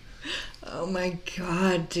to eat. Oh my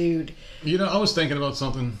God, dude. You know, I was thinking about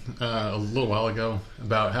something a little while ago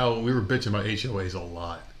about how we were bitching about HOAs a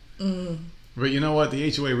lot. Mm. But you know what?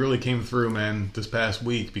 The HOA really came through, man, this past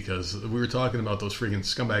week, because we were talking about those freaking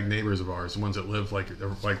scumbag neighbors of ours, the ones that live like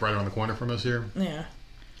right around the corner from us here. Yeah.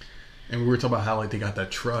 And we were talking about how like they got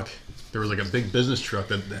that truck. There was like a big business truck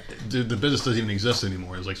that the business doesn't even exist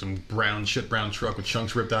anymore. It was like some brown truck with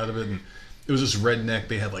chunks ripped out of it, and it was just redneck.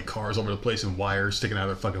 They had like cars over the place and wires sticking out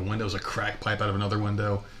of their fucking windows, a crack pipe out of another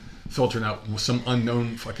window, filtering out some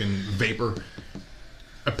unknown fucking vapor.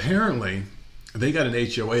 Apparently, they got an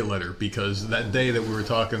HOA letter because that day that we were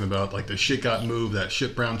talking about, like, the shit got moved, that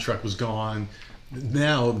shit brown truck was gone.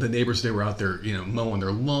 Now the neighbors, they were out there, you know, mowing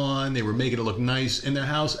their lawn. They were making it look nice, and their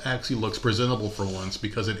house actually looks presentable for once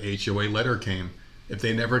because an HOA letter came. If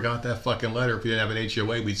they never got that fucking letter, if we didn't have an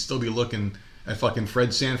HOA, we'd still be looking at fucking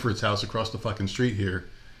Fred Sanford's house across the fucking street here,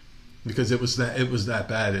 because it was that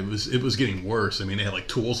bad. It was getting worse. I mean, they had like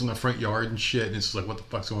tools in the front yard and shit, and it's like, what the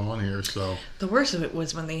fuck's going on here? So the worst of it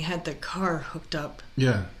was when they had the car hooked up.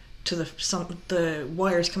 Yeah. To the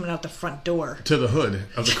wires coming out the front door. To the hood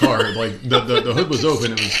of the car. Like, the hood was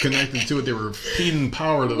open. It was connected to it. They were feeding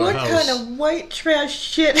power to the house. What kind of white trash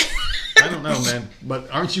shit? I don't know, man.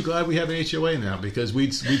 But aren't you glad we have an HOA now? Because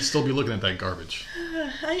we'd still be looking at that garbage.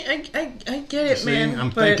 I get it, man.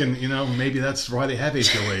 I'm thinking, you know, maybe that's why they have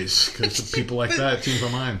HOAs. Because of people like that, change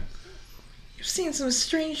my mind. You've seen some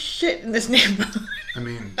strange shit in this neighborhood. I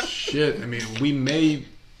mean, shit. I mean, we may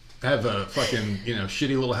have a fucking, you know, shitty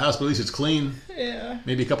little house, but at least it's clean. Yeah.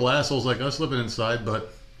 Maybe a couple assholes like us living inside, but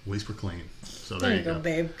at least we're clean. So there you go,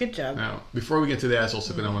 babe. Good job. Now, before we get to the asshole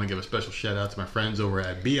sipping, I want to give a special shout out to my friends over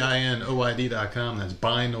at binoid.com. That's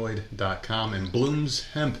binoid.com. And Bloom's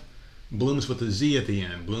Hemp. Blooms with a Z at the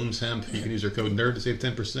end. Bloom's Hemp. You can use our code NERD to save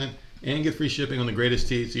 10% and get free shipping on the greatest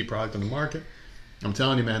THC product on the market. I'm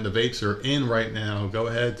telling you, man, the vapes are in right now. Go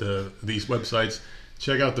ahead to these websites.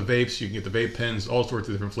 Check out the vapes. You can get the vape pens, all sorts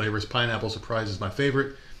of different flavors. Pineapple Surprise is my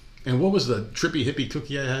favorite. And what was the Trippy Hippie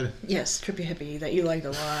cookie I had? Yes, Trippy Hippie that you liked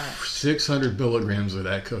a lot. 600 milligrams of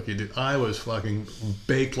that cookie, dude. I was fucking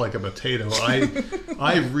baked like a potato.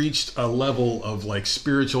 I reached a level of like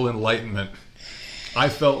spiritual enlightenment. I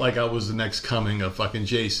felt like I was the next coming of fucking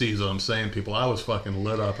JC, is what I'm saying, people. I was fucking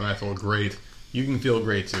lit up and I felt great. You can feel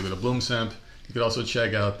great too with a Bloom's Hemp. You could also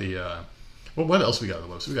check out the, well, what else we got on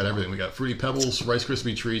the list? We got everything. We got Fruity Pebbles, Rice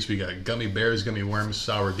Krispie Treats. We got Gummy Bears, Gummy Worms,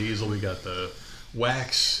 Sour Diesel. We got the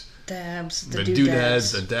wax. Dabs, the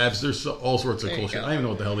doodads, the dabs. There's all sorts of cool shit. I don't even know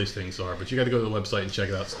what the hell these things are, but you got to go to the website and check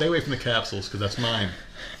it out. Stay away from the capsules because that's mine.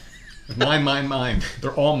 Mine.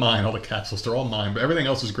 They're all mine. All the capsules, they're all mine. But everything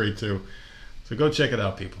else is great too. So go check it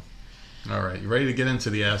out, people. All right, you ready to get into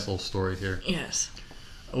the asshole story here? Yes.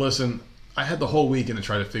 Listen, I had the whole weekend to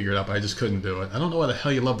try to figure it out, but I just couldn't do it. I don't know why the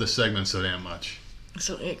hell you love this segment so damn much.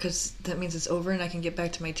 So, because that means it's over and I can get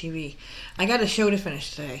back to my TV. I got a show to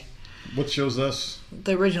finish today. What show's this?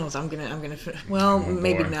 The originals. I'm gonna. Well,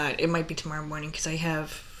 maybe boy. not. It might be tomorrow morning because I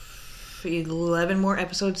have 11 more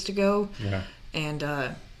episodes to go. Yeah. And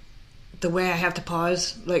the way I have to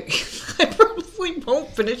pause, like I probably won't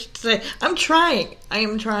finish today. I'm trying. I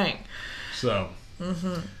am trying. So,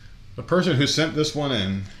 the person who sent this one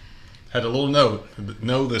in had a little note.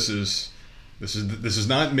 No, this is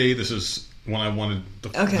not me. This is one I wanted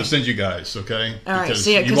to send you guys. Okay. All right. Because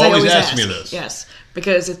See, you've I always always asked me this. Yes.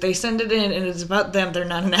 Because if they send it in and it's about them, they're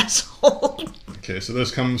not an asshole. Okay, so this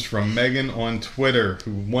comes from Megan on Twitter,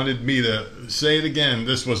 who wanted me to say it again.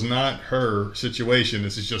 This was not her situation.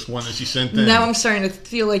 This is just one that she sent in. Now I'm starting to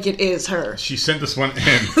feel like it is her. She sent this one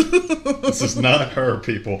in. This is not her,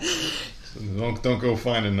 people. So don't go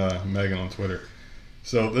finding Megan on Twitter.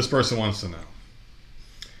 So this person wants to know: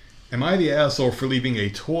 am I the asshole for leaving a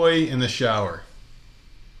toy in the shower?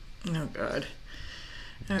 Oh, God.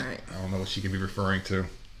 All right. I don't know what she could be referring to.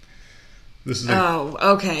 This is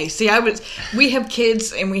okay. See, we have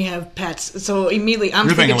kids and we have pets, so immediately I'm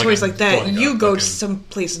You're thinking thinking toys like like that. You go fucking- to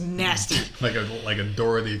someplace nasty. like a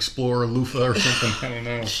Dora the Explorer loofah or something. I don't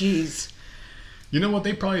know. Jeez. You know what?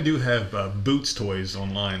 They probably do have Boots toys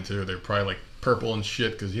online too. They're probably like purple and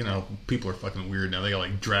shit because people are fucking weird now. They got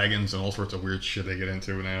like dragons and all sorts of weird shit they get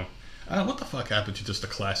into now. What the fuck happened to just the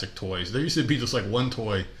classic toys? There used to be just like one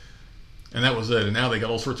toy, and that was it. And now they got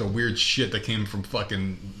all sorts of weird shit that came from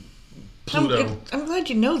fucking Pluto. I'm glad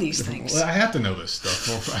you know these things. Well, I have to know this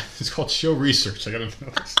stuff. It's called show research. I gotta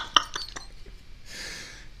know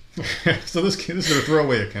this. So this is a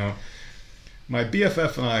throwaway account. My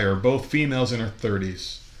BFF and I are both females in her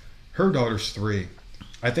 30s. Her daughter's 3.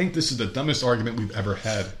 I think this is the dumbest argument we've ever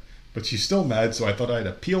had, but she's still mad, so I thought I'd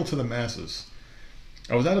appeal to the masses.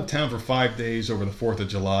 I was out of town for 5 days over the 4th of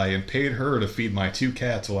July and paid her to feed my 2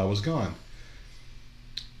 cats while I was gone.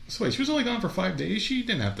 So wait, she was only gone for 5 days? She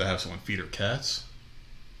didn't have to have someone feed her cats.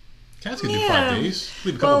 Cats can do 5 days.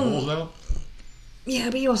 Leave a couple bowls out. Yeah,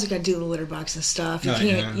 but you also got to do the litter box and stuff. You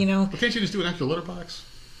can't, can't, Well, can't you just do an extra litter box?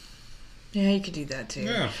 Yeah, you could do that too.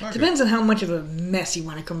 Yeah, fuck Depends on how much of a mess you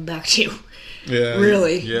want to come back to. Yeah.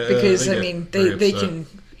 Really. Yeah, because, they they can,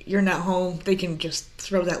 you're not home, they can just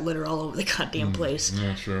throw that litter all over the goddamn place.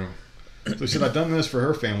 Yeah, true. So she said, I've done this for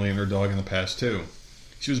her family and her dog in the past too.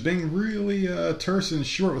 She was being really terse and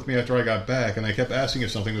short with me after I got back, and I kept asking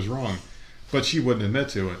if something was wrong, but she wouldn't admit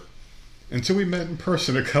to it. Until we met in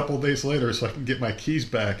person a couple days later so I could get my keys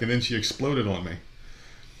back, and then she exploded on me.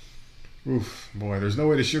 Oof, boy, there's no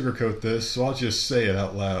way to sugarcoat this, so I'll just say it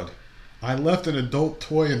out loud. I left an adult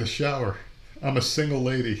toy in the shower. I'm a single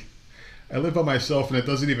lady. I live by myself, and it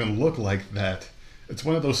doesn't even look like that. It's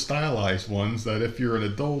one of those stylized ones that if you're an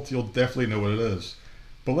adult, you'll definitely know what it is.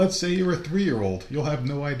 But let's say you're a 3-year-old. You'll have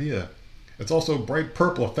no idea. It's also bright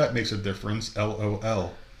purple if that makes a difference.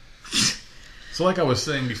 LOL. So like I was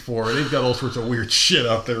saying before, they've got all sorts of weird shit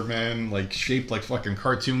out there, man. Like shaped like fucking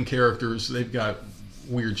cartoon characters. They've got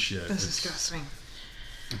weird shit. That's disgusting.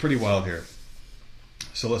 Pretty wild here.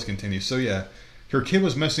 So let's continue. So yeah, her kid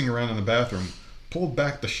was messing around in the bathroom, pulled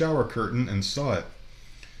back the shower curtain and saw it.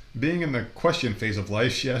 Being in the question phase of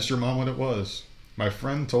life, she asked her mom what it was. My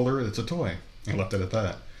friend told her it's a toy, and left it at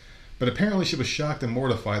that. But apparently she was shocked and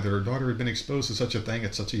mortified that her daughter had been exposed to such a thing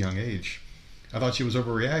at such a young age. I thought she was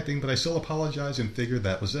overreacting, but I still apologized and figured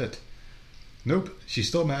that was it. Nope, she's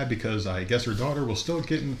still mad because I guess her daughter will still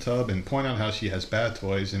get in the tub and point out how she has bad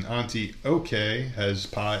toys, and Auntie OK has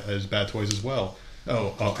bad toys as well.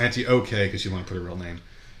 Oh, Auntie OK, because she wanted to put her real name.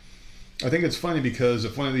 I think it's funny because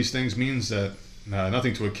if one of these things means that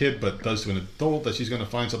nothing to a kid but does to an adult, that she's going to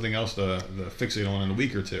find something else to fixate on in a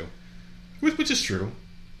week or two. Which is true.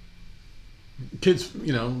 Kids,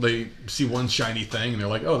 they see one shiny thing and they're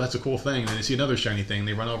like, oh, that's a cool thing. And then they see another shiny thing and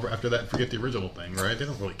they run over after that and forget the original thing, right? They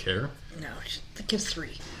don't really care. No, the kid's 3.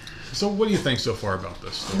 So what do you think so far about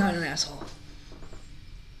this story? Not an asshole.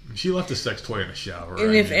 She left a sex toy in a shower.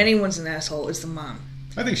 And if anyone's an asshole, it's the mom.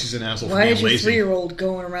 I think she's an asshole for being lazy. Why is your 3-year-old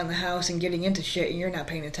going around the house and getting into shit and you're not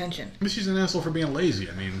paying attention? But she's an asshole for being lazy.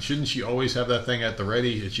 I mean, shouldn't she always have that thing at the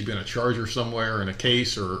ready? Should she be in a charger somewhere in a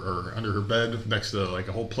case or under her bed next to like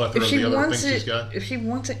a whole plethora of the other things she's got? If she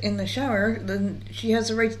wants it in the shower, then she has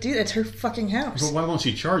the right to do that. It's her fucking house. But why won't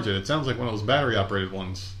she charge it? It sounds like one of those battery-operated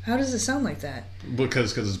ones. How does it sound like that?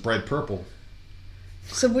 Because it's bright purple.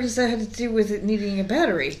 So what does that have to do with it needing a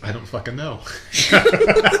battery? I don't fucking know.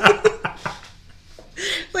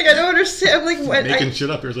 Like, I don't understand. I'm like, what? Making shit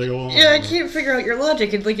up here. It's like, oh, yeah, I can't figure out your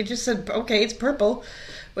logic. It just said, okay, it's purple.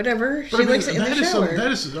 Whatever. She likes it in the shower.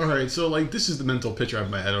 That is all right. So, like, this is the mental picture I have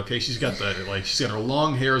in my head. Okay, she's got her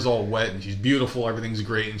long hair is all wet and she's beautiful. Everything's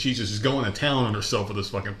great, and she's just going to town on herself with this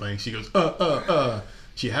fucking thing. She goes,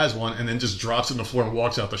 She has one, and then just drops it on the floor and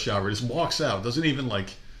walks out the shower. Just walks out. Doesn't even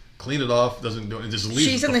clean it off. Doesn't do it. Just leaves.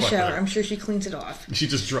 She's in the shower. There. I'm sure she cleans it off. She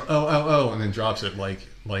just and then drops it like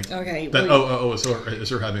okay. That is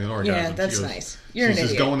her having an orgasm. Yeah, that's nice. You're an idiot.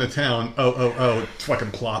 She's just going to town.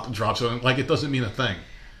 Fucking plop, drops it. Like it doesn't mean a thing.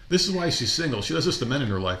 This is why she's single. She does this to men in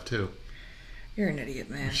her life too. You're an idiot,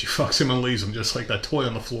 man. She fucks him and leaves him just like that toy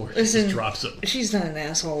on the floor. Listen, she just drops it. She's not an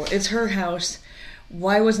asshole. It's her house.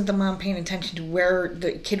 Why wasn't the mom paying attention to where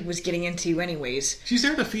the kid was getting into anyways? She's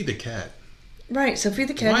there to feed the cat. Right, so feed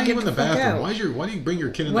the cat. Why are you in the bathroom? Out. Why do you bring your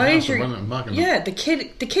kid in the house and run amok? Yeah, the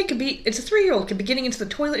kid could be. It's a 3-year-old could be getting into the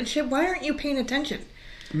toilet and shit. Why aren't you paying attention?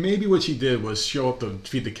 Maybe what she did was show up to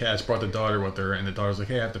feed the cats, brought the daughter with her, and the daughter's like,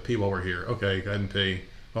 "Hey, I have to pee while we're here." Okay, go ahead and pee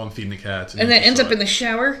while I'm feeding the cats. And then ends up in the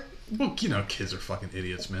shower. Well, kids are fucking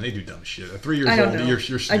idiots, man. They do dumb shit. At 3 years old, you're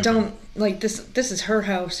stupid. I don't like this. This is her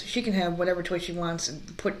house. She can have whatever toy she wants and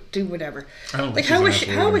do whatever. I don't like how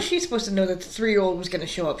was she supposed to know that the 3-year-old was going to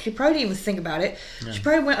show up? She probably didn't even think about it. Yeah. She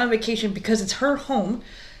probably went on vacation because it's her home,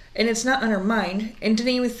 and it's not on her mind, and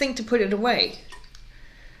didn't even think to put it away.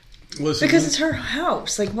 Listen, because it's her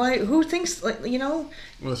house. Like why? Who thinks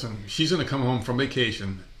Listen, she's going to come home from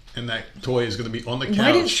vacation. And that toy is going to be on the couch.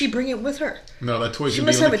 Why didn't she bring it with her? No, that toy's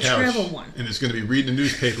going to be on the couch. She must have a travel one. And it's going to be reading the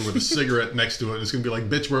newspaper with a cigarette next to it. And it's going to be like,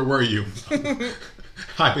 bitch, where were you?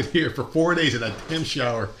 I've been here for 4 days in that damn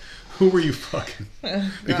shower. Who were you fucking?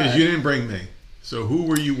 Because you didn't bring me. So who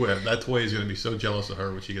were you with? That toy is going to be so jealous of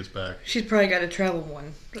her when she gets back. She's probably got a travel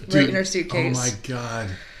one right in her suitcase. Oh my God.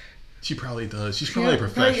 She probably does. She's probably a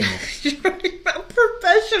professional. She's probably a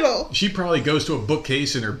professional. She probably goes to a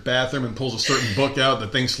bookcase in her bathroom and pulls a certain book out. The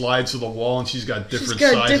thing slides to the wall, and she's got different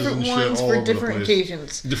sizes different and shit ones all for over different the place.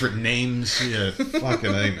 Occasions. Different names. Yeah, fucking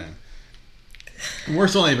A, man. We're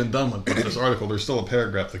still not even done with this article. There's still a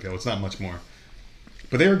paragraph to go. It's not much more.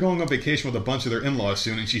 But they are going on vacation with a bunch of their in-laws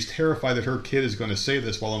soon, and she's terrified that her kid is going to say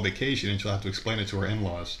this while on vacation, and she'll have to explain it to her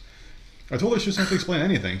in-laws. I told her she doesn't have to explain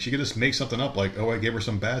anything. She could just make something up like, I gave her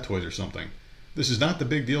some bad toys or something. This is not the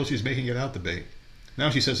big deal she's making it out to be. Now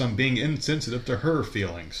she says I'm being insensitive to her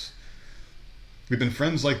feelings. We've been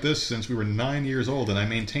friends like this since we were 9 years old, and I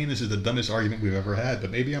maintain this is the dumbest argument we've ever had,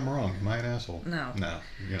 but maybe I'm wrong. Am I an asshole? No. No,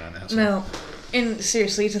 you're not an asshole. No. And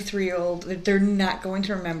seriously, it's a 3-year-old. They're not going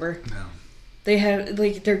to remember. No.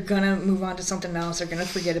 They're gonna move on to something else. They're gonna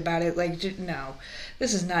forget about it. No.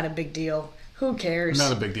 This is not a big deal. Who cares?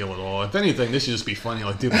 Not a big deal at all. If anything, this should just be funny.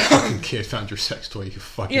 Like, dude, the fucking kid found your sex toy, you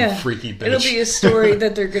fucking freaky bitch. It'll be a story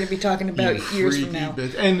that they're going to be talking about years from now.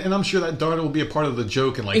 Bitch. And I'm sure that daughter will be a part of the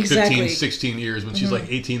joke in 15, 16 years when she's like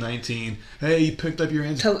 18, 19. Hey, you picked up your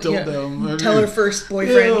aunt's dildo. Tell her first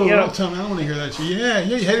boyfriend. Don't tell me. I don't want to hear that shit. Yeah,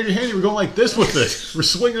 you had your hand. You were going like this with it. We're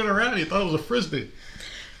swinging it around. You thought it was a frisbee.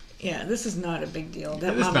 Yeah, this is not a big deal.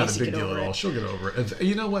 That it's not a big deal at all. She'll get over it.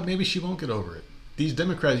 You know what? Maybe she won't get over it. These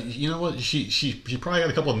Democrats, you know what? She probably got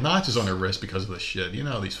a couple of notches on her wrist because of this shit. You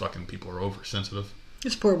know how these fucking people are oversensitive.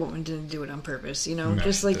 This poor woman didn't do it on purpose, No,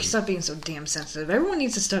 just stop being so damn sensitive. Everyone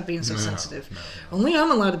needs to stop being so sensitive. No. Only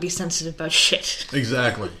I'm allowed to be sensitive about shit.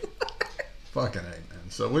 Exactly. Fucking A, man.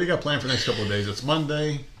 So what do you got planned for the next couple of days? It's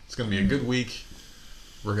Monday. It's going to be a good week.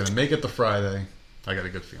 We're going to make it to Friday. I got a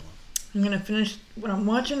good feeling. I'm going to finish what I'm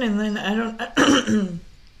watching, and then I don't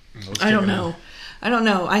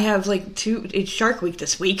know. I have it's Shark Week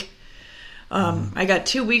this week. I got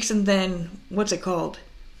 2 weeks, and then, what's it called?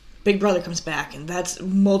 Big Brother comes back, and that's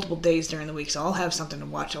multiple days during the week, so I'll have something to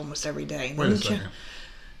watch almost every day. And Wait a second.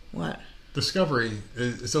 What? Discovery,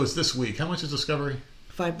 so it's this week. How much is Discovery?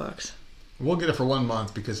 $5. We'll get it for 1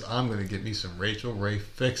 month because I'm going to get me some Rachel Ray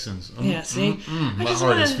fixins. Yeah, see? My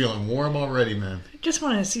heart is feeling warm already, man. I just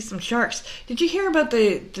want to see some sharks. Did you hear about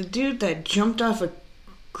the dude that jumped off a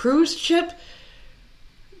cruise ship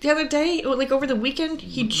the other day? Like over the weekend?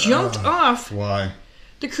 He jumped off. Why?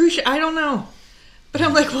 The cruise ship. I don't know. But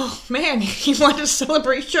I'm like, well, man, he wanted to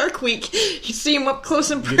celebrate Shark Week. You see him up close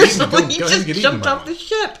and personal. He just jumped off the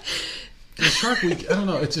ship. The Shark Week, I don't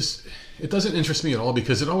know. It doesn't interest me at all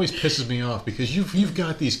because it always pisses me off because you've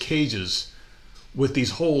got these cages with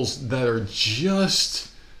these holes that are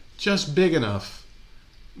just big enough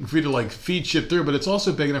for you to like feed shit through, but it's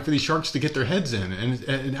also big enough for these sharks to get their heads in,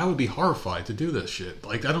 and I would be horrified to do this shit.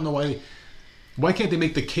 Like, I don't know why can't they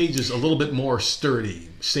make the cages a little bit more sturdy,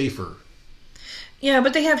 safer? Yeah,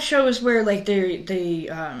 but they have shows where like they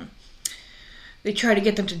try to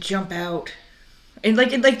get them to jump out. And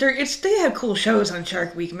they have cool shows on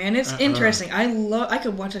Shark Week, man. It's interesting. I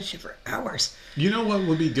could watch that shit for hours. You know what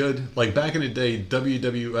would be good? Like back in the day,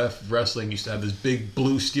 WWF wrestling used to have this big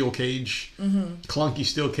blue steel cage, clunky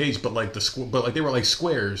steel cage, but they were like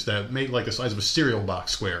squares that made like the size of a cereal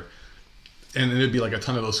box square, and it'd be like a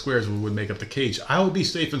ton of those squares would make up the cage. I would be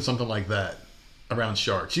safe in something like that around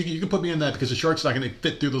sharks. You can put me in that because the shark's not going to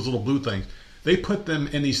fit through those little blue things. They put them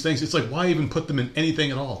in these things. It's like, why even put them in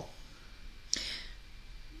anything at all?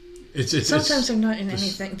 Sometimes they're not in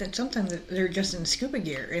anything. Sometimes they're just in scuba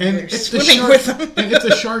gear and they're if swimming with them. And if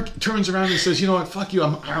the shark turns around and says, "You know what? Fuck you,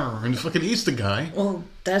 and fucking eats the guy." Well,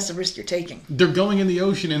 that's the risk you're taking. They're going in the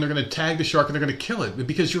ocean and they're going to tag the shark and they're going to kill it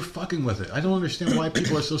because you're fucking with it. I don't understand why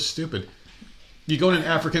people are so stupid. You go on an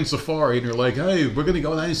African safari and you're like, "Hey, we're going to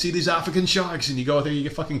go there and see these African sharks," and you go out there, you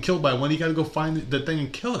get fucking killed by one. You got to go find the thing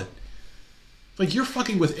and kill it. Like, you're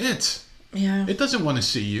fucking with it. Yeah. It doesn't want to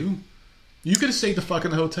see you. You could have stayed the fuck in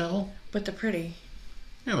the hotel. But they're pretty.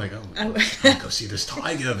 You're like, I'll go see this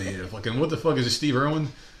tiger over here. Fucking, what the fuck is it, Steve Irwin?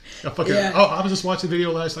 Yeah. Oh, I was just watching a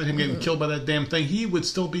video last night, him getting killed by that damn thing. He would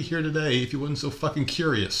still be here today if he wasn't so fucking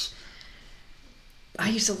curious. I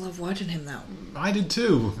used to love watching him though. I did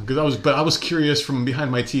too, because I was curious from behind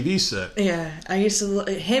my TV set. Yeah, I used to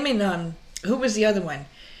him and who was the other one?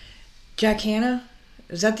 Jack Hanna.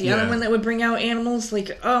 Is that the other one that would bring out animals?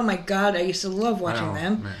 Like, oh my god, I used to love watching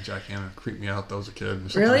them. Man, Jack Hanna creeped me out though as a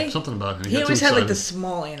kid. Really? Something about him. He always had like the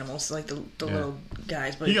small animals, like the little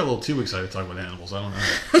guys. But he got a little too excited to talk about animals. I don't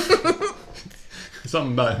know.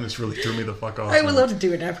 Something about him just really threw me the fuck off. I would love to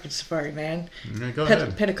do an African safari, man. Yeah, go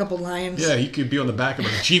ahead. Pet a couple lions. Yeah, he could be on the back of a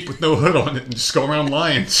Jeep with no hood on it and just go around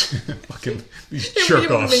lions. Fucking these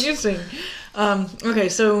jerk-offs. Amazing. Okay,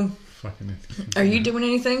 so are you doing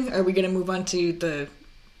anything? Are we going to move on to the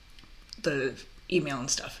email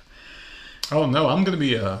and stuff? Oh no, I'm going to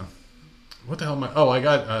be what the hell am I? Oh, I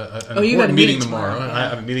got an important meeting tomorrow. I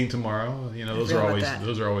have a meeting tomorrow. You know, those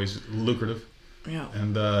are always lucrative. Yeah.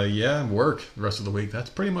 And work the rest of the week. That's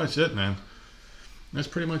pretty much it, man. That's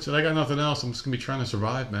pretty much it. I got nothing else. I'm just going to be trying to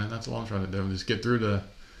survive, man. That's all I'm trying to do. Just get through to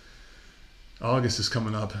August is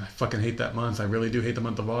coming up. I fucking hate that month. I really do hate the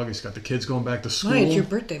month of August. Got the kids going back to school. Why, it's your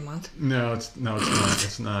birthday month. No, it's not.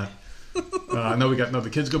 It's not. The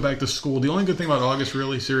kids go back to school. The only good thing about August,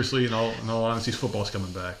 really, seriously, in all honesty, is football's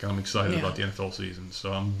coming back. I'm excited about the NFL season.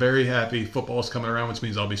 So I'm very happy. Football's coming around, which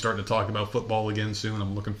means I'll be starting to talk about football again soon.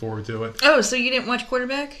 I'm looking forward to it. Oh, so you didn't watch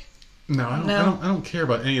quarterback? No, I don't care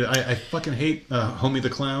about any of that. I fucking hate Homie the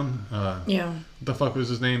Clown. What the fuck was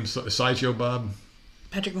his name? Sideshow Bob?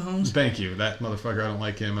 Patrick Mahomes? Thank you. That motherfucker, I don't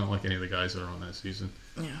like him. I don't like any of the guys that are on that season.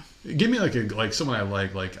 Yeah. Give me like someone I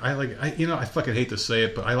like. I fucking hate to say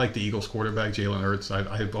it, but I like the Eagles quarterback, Jalen Hurts.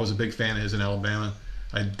 I was a big fan of his in Alabama.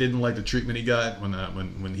 I didn't like the treatment he got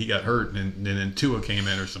when he got hurt, and then Tua came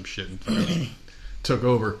in or some shit and took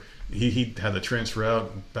over. He had to transfer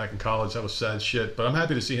out back in college. That was sad shit. But I'm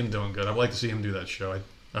happy to see him doing good. I'd like to see him do that show.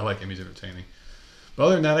 I like him. He's entertaining. But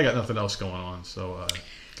other than that, I got nothing else going on. So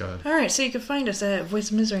go ahead. All right. So you can find us at Voice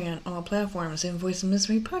of Misery on all platforms and Voice of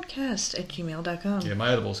Misery Podcast at gmail.com. Yeah,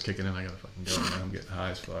 my edible's kicking in. I gotta fucking go, man. I'm getting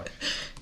high as fuck.